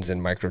planes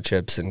and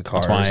microchips and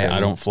cars. That's why and I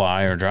don't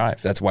fly or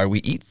drive. That's why we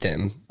eat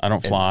them. I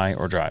don't fly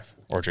or drive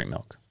or drink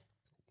milk.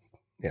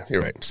 Yeah,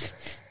 you're right.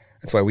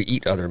 That's why we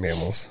eat other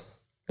mammals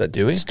that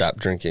Do we? stop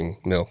drinking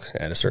milk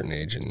at a certain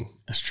age. And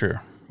That's true.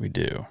 We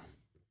do.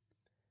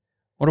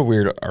 What a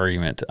weird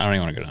argument. I don't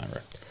even want to go down that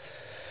road.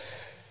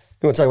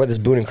 you want to talk about this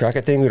Boone and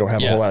Crockett thing? We don't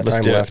have a Yeah, whole lot of let's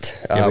time do it. left.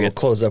 Yeah, We'll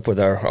close up with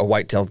our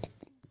whitetail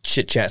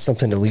chit chat,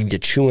 something to leave you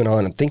chewing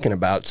on and thinking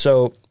about.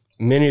 So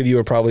many of you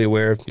are probably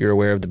aware. You're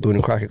aware of the Boone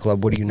and Crockett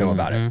Club. What do you know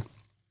about it?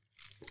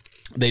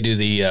 They do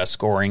the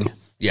scoring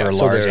Yeah, for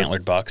so large they're-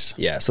 antlered bucks.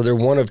 Yeah, so they're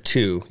one of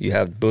two. You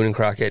have Boone and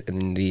Crockett,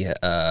 and then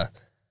the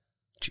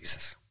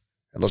Jesus.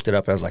 I looked it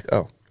up. And I was like,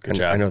 oh, Good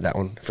job. I know that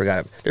one. I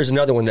forgot. There's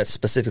another one that's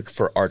specific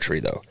for archery,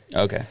 though,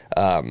 Okay.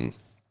 and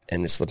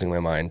it's slipping my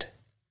mind.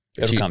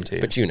 But It'll come to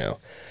you. But you know.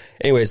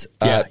 Anyways,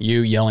 Yeah,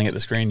 you yelling at the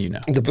screen, you know.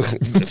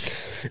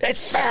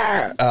 it's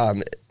fair.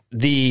 So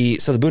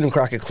the Boone and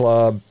Crockett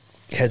Club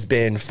has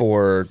been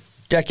for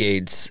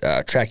decades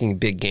tracking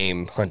big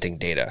game hunting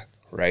data,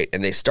 right?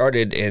 And they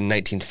started in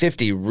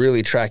 1950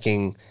 really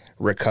tracking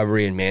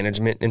recovery and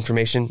management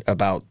information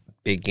about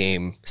big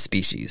game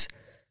species.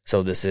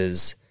 So this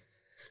is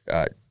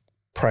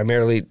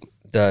primarily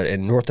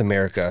in North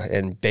America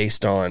and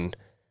based on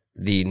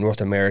the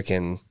North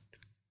American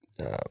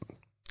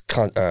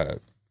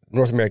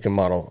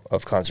model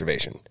of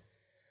conservation.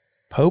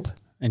 Pope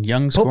and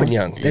Young Pope scoring? and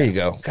Young. There you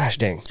go. Gosh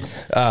dang.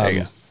 There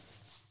you go.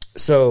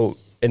 So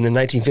in the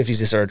 1950s,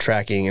 they started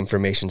tracking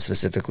information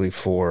specifically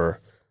for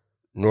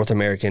North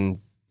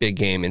American big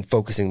game and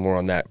focusing more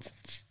on that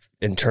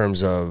in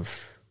terms of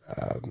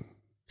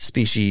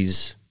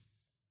species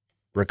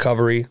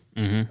recovery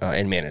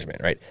and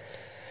management, right?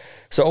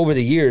 So over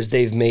the years,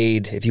 they've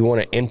made, if you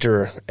want to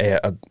enter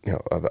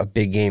a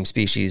big game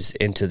species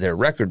into their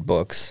record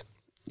books,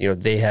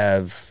 they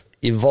have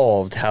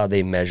evolved how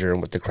they measure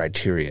and what the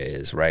criteria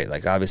is, right?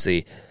 Like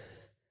obviously,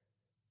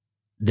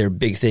 their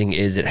big thing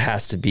is it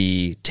has to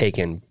be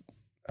taken,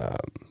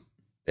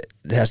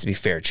 it has to be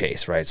fair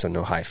chase, right? So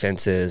no high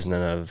fences,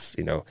 none of,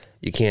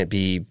 you can't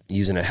be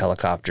using a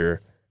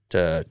helicopter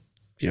to,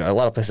 a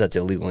lot of places that's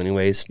illegal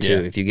anyways, too, Yeah.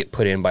 if you get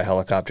put in by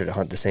helicopter to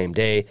hunt the same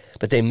day,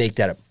 but they make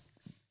that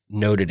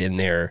noted in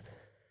their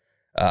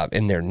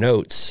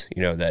notes,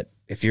 that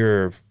if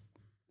you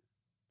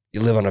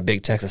live on a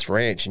big Texas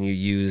ranch and you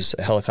use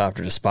a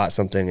helicopter to spot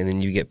something and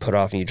then you get put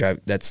off and you drive,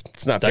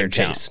 it's not fair Doesn't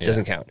count, chase. It yeah.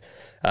 doesn't count.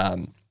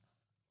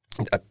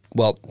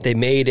 Well, they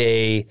made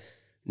a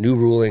new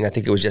ruling. I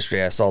think it was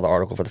yesterday. I saw the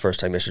article for the first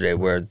time yesterday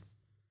where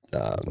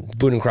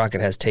Boone and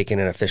Crockett has taken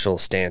an official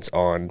stance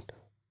on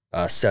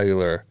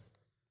cellular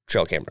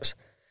trail cameras.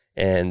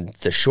 And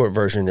the short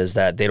version is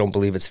that they don't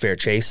believe it's fair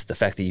chase. The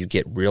fact that you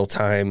get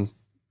real-time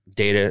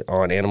data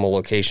on animal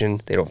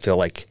location, they don't feel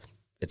like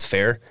it's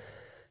fair.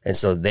 And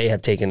so they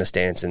have taken a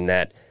stance in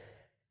that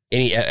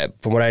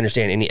from what I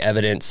understand, any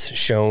evidence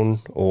shown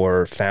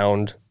or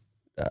found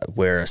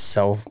where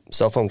cell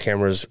phone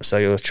cameras,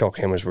 cellular trail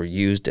cameras were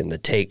used in the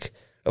take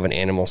of an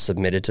animal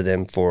submitted to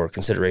them for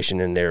consideration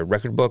in their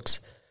record books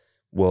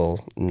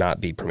will not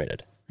be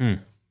permitted.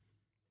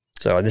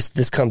 So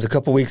this comes a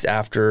couple weeks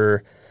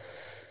after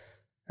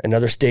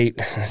another state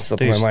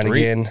slipping my mind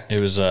again.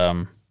 It was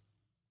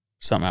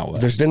something out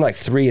west. There's been like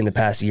 3 in the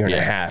past year and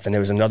a half, and there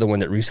was another one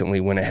that recently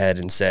went ahead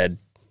and said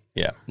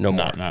Yeah. No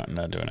more.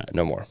 Not doing it.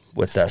 No more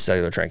with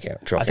cellular trail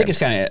cameras. I think it's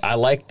kind of, I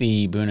like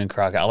the Boone and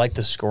Crockett. I like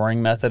the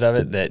scoring method of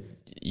it that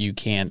you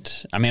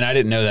can't, I mean, I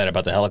didn't know that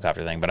about the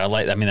helicopter thing, but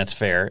that's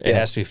fair. It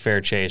has to be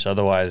fair chase.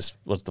 Otherwise,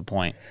 what's the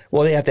point?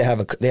 Well, they have to have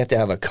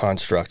a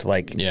construct,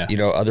 like,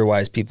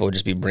 otherwise people would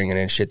just be bringing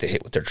in shit to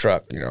hit with their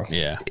truck,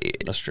 Yeah,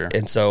 that's true.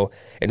 And so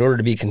in order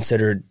to be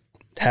considered,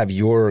 have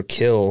your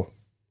kill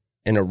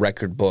in a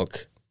record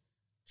book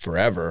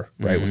forever,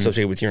 right,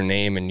 associated with your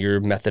name and your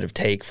method of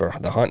take for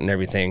the hunt and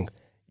everything,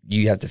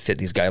 you have to fit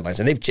these guidelines.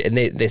 And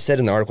they said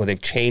in the article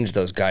they've changed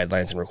those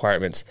guidelines and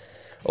requirements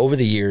over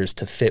the years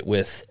to fit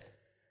with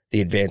the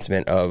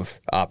advancement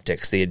of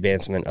optics, the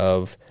advancement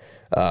of,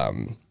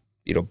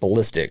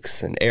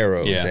 ballistics and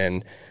arrows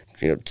and,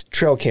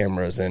 trail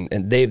cameras. And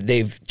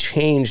they've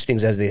changed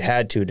things as they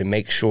had to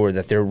make sure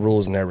that their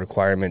rules and their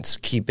requirements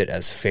keep it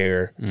as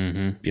fair,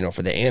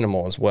 for the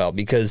animal as well,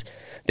 because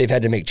they've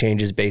had to make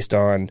changes based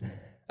on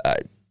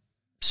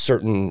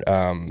certain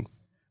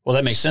well,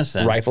 that makes sense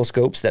then. Rifle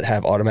scopes that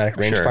have automatic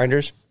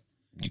rangefinders.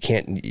 You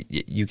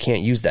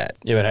can't use that.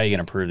 Yeah, but how are you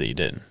going to prove that you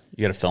didn't?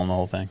 You got to film the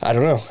whole thing. I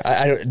don't know.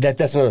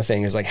 That's another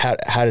thing. Is like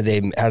how do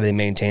they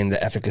maintain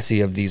the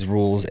efficacy of these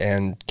rules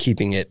and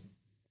keeping it,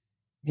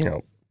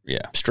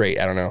 straight?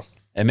 I don't know.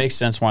 It makes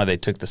sense why they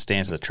took the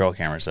stance of the trail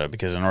cameras though,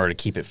 because in order to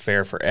keep it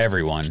fair for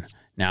everyone,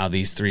 now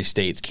these 3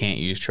 states can't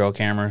use trail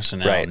cameras, so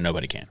now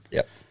nobody can.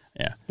 Yep.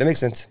 Yeah. That makes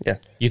sense. Yeah.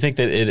 You think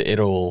that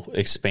it'll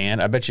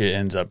expand? I bet you it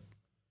ends up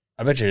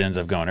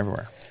going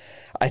everywhere.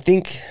 I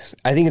think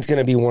it's going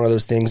to be one of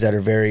those things that are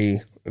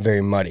very,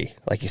 very muddy,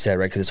 like you said,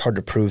 right? Because it's hard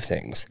to prove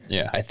things.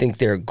 Yeah. I think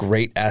they're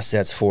great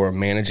assets for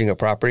managing a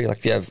property. Like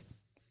if you have,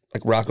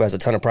 like Rocco has a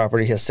ton of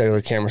property, he has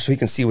cellular cameras, so he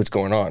can see what's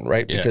going on,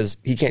 right? Yeah. Because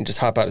he can't just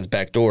hop out his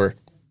back door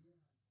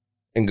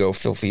and go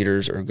fill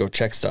feeders or go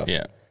check stuff.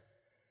 Yeah.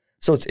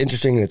 So it's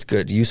interesting and it's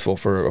good, useful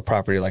for a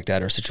property like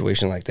that or a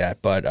situation like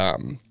that. But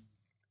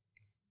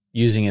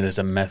using it as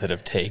a method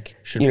of take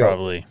should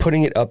probably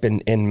putting it up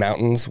in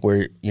mountains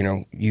where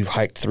you've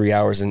hiked 3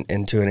 hours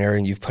into an area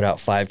and you've put out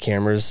 5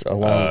 cameras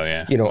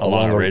along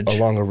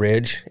along a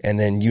ridge, and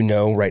then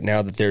right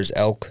now that there's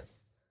elk,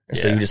 and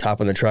so you just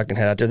hop in the truck and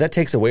head out there. That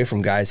takes away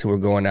from guys who are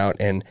going out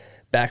and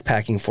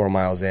backpacking 4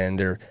 miles in.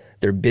 They're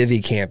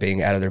bivvy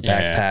camping out of their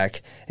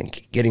backpack and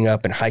getting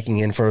up and hiking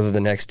in further the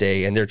next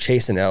day, and they're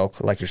chasing elk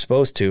like you're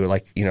supposed to,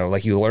 like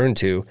you learn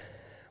to,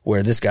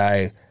 where this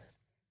guy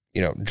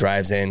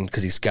drives in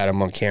because he's got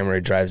him on camera.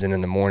 He drives in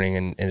the morning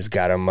and has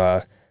got him,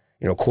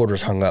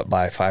 quarters hung up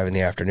by 5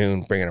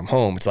 p.m, bringing him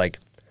home. It's like,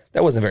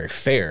 that wasn't very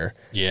fair.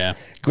 Yeah.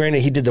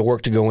 Granted, he did the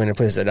work to go in and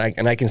place it.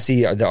 And I can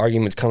see the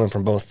arguments coming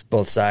from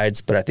both sides,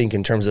 but I think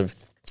in terms of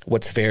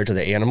what's fair to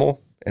the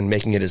animal and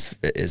making it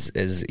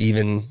as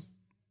even,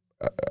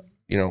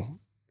 Well,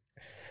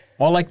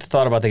 I like the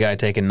thought about the guy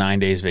taking 9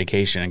 days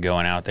vacation and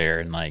going out there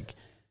and like,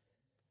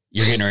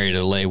 you're getting ready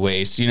to lay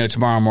waste.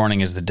 Tomorrow morning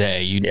is the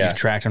day. You've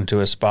tracked them to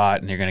a spot,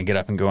 and you're going to get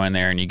up and go in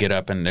there, and you get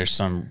up, and there's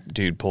some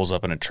dude pulls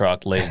up in a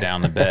truck, lays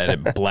down the bed,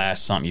 it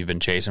blasts something you've been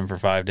chasing for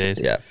 5 days.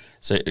 Yeah.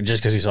 So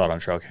just because he saw it on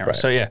trail camera. Right.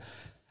 So, yeah.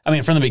 I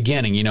mean, from the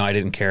beginning, I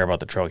didn't care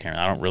about the trail camera.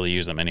 I don't really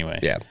use them anyway.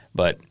 Yeah.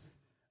 But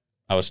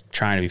I was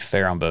trying to be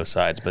fair on both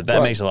sides. But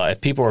that makes a lot.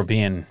 If people are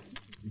being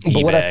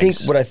what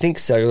I think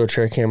cellular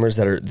trail cameras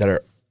that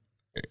are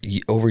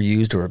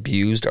overused or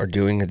abused are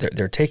doing,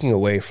 they're taking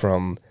away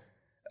from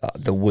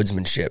the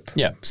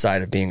woodsmanship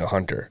side of being a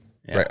hunter,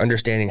 right?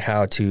 Understanding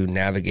how to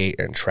navigate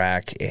and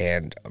track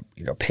and,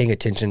 paying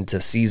attention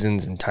to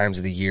seasons and times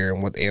of the year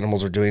and what the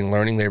animals are doing,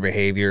 learning their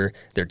behavior,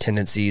 their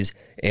tendencies,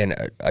 and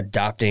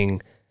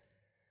adopting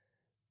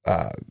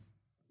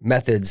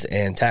methods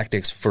and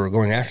tactics for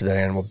going after that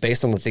animal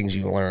based on the things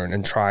you learn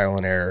and trial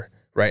and error,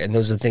 right? And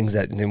those are the things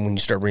that then when you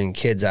start bringing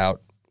kids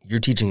out, you're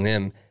teaching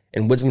them.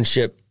 And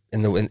woodsmanship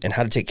and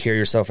how to take care of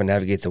yourself and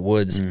navigate the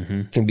woods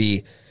can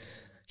be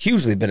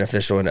hugely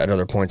beneficial at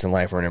other points in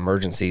life or in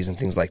emergencies and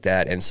things like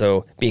that. And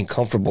so being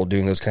comfortable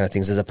doing those kind of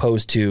things, as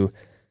opposed to,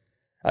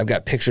 I've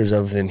got pictures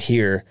of them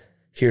here.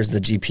 Here's the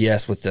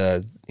GPS with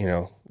the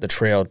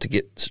trail to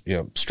get,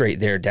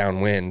 straight there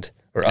downwind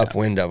or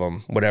upwind of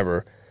them,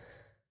 whatever.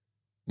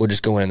 We'll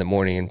just go in the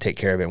morning and take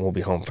care of it and we'll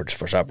be home for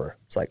supper.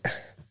 It's like,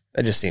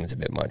 that just seems a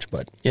bit much,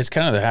 but. It's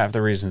kind of half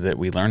the reason that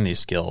we learn these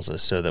skills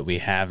is so that we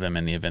have them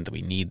in the event that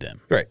we need them.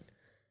 Right.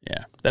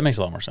 Yeah. That makes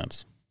a lot more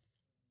sense.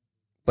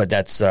 But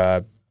that's,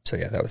 so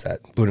yeah, that was that.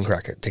 Boone and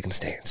Crockett taking a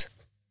stance.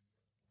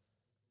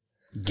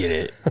 Get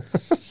it.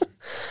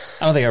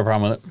 I don't think I have a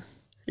problem with it.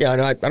 Yeah,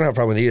 no, I don't have a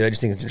problem with it either. I just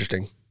think it's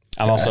interesting.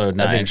 I'm also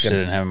not interested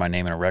in having my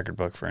name in a record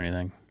book for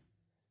anything.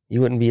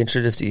 You wouldn't be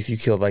interested if you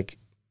killed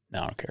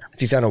no, I don't care.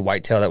 If you found a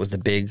whitetail that was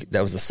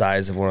the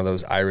size of one of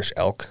those Irish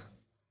elk.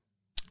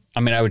 I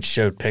mean, I would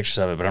show pictures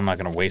of it, but I'm not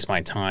going to waste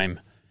my time.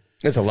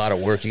 It's a lot of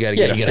work. You got to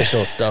get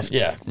official stuff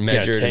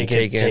measured and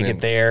taken. Take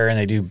it there, and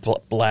they do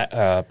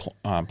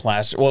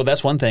plastic. Well,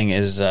 that's one thing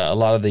is a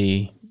lot of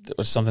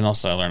something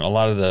else I learned. A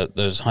lot of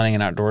those hunting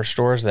and outdoor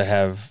stores that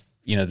have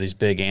these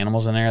big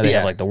animals in there. They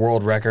have like the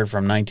world record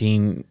from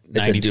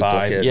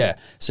 1995. Yeah,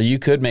 so you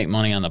could make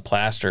money on the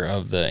plaster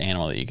of the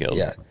animal that you killed.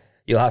 Yeah.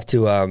 You'll have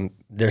to.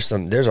 There's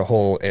a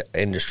whole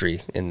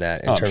industry in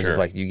that in terms sure. of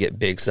like you get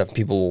big stuff.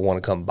 People will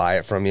want to come buy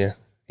it from you,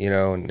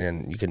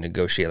 and you can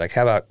negotiate. Like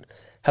how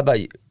about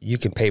you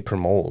can pay per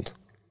mold,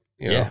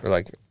 Yeah. or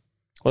like.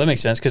 Well, that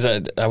makes sense because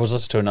I was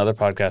listening to another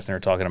podcast and they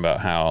were talking about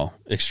how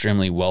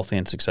extremely wealthy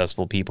and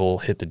successful people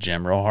hit the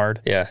gym real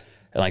hard. Yeah.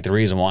 And like the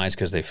reason why is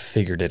because they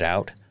figured it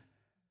out.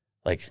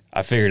 Like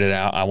I figured it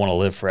out. I want to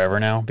live forever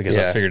now because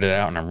I figured it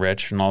out and I'm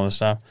rich and all this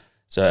stuff.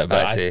 So,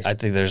 but I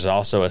think there's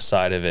also a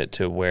side of it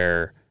to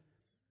where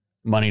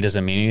money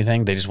doesn't mean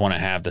anything. They just want to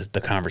have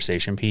the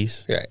conversation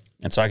piece. Right.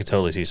 And so I could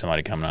totally see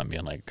somebody coming up and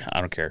being like,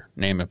 I don't care.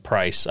 Name a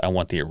price. I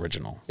want the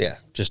original. Yeah.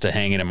 Just to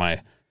hang it in my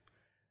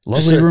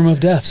lovely room of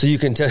death. So you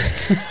can tell.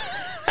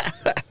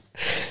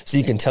 So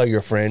you can tell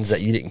your friends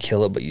that you didn't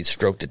kill it, but you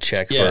stroked a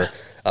check for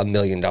 $1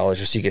 million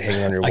just so you could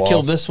hang it on your wall. I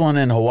killed this one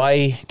in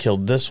Hawaii,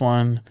 killed this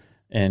one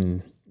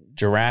in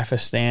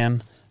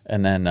Giraffistan,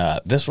 and then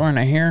this one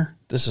right here,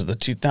 this is the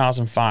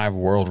 2005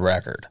 world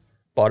record.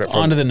 Bought it from,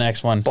 On to the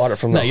next one. Bought it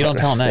from No, you don't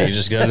tell them that. You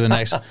just go to the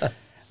next.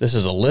 This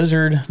is a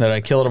lizard that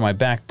I killed on my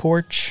back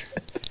porch.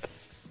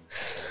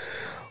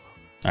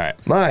 All right.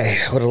 My,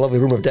 what a lovely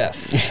room of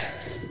death.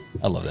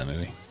 I love that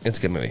movie. It's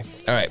a good movie.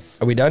 All right.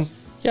 Are we done?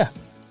 Yeah.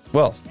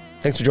 Well,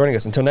 thanks for joining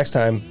us. Until next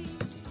time.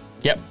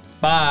 Yep.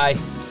 Bye.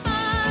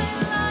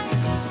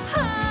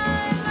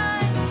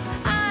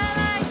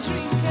 I like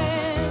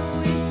drinking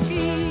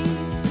whiskey.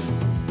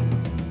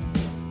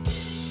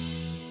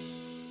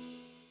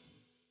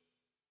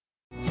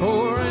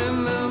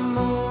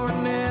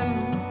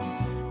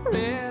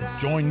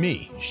 Join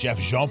me, Chef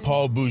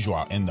Jean-Paul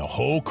Bourgeois, and the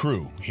whole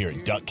crew here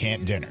at Duck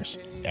Camp Dinners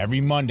every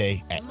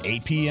Monday at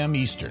 8 p.m.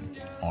 Eastern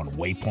on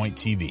Waypoint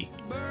TV.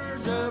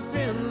 Birds up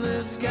in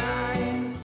the sky.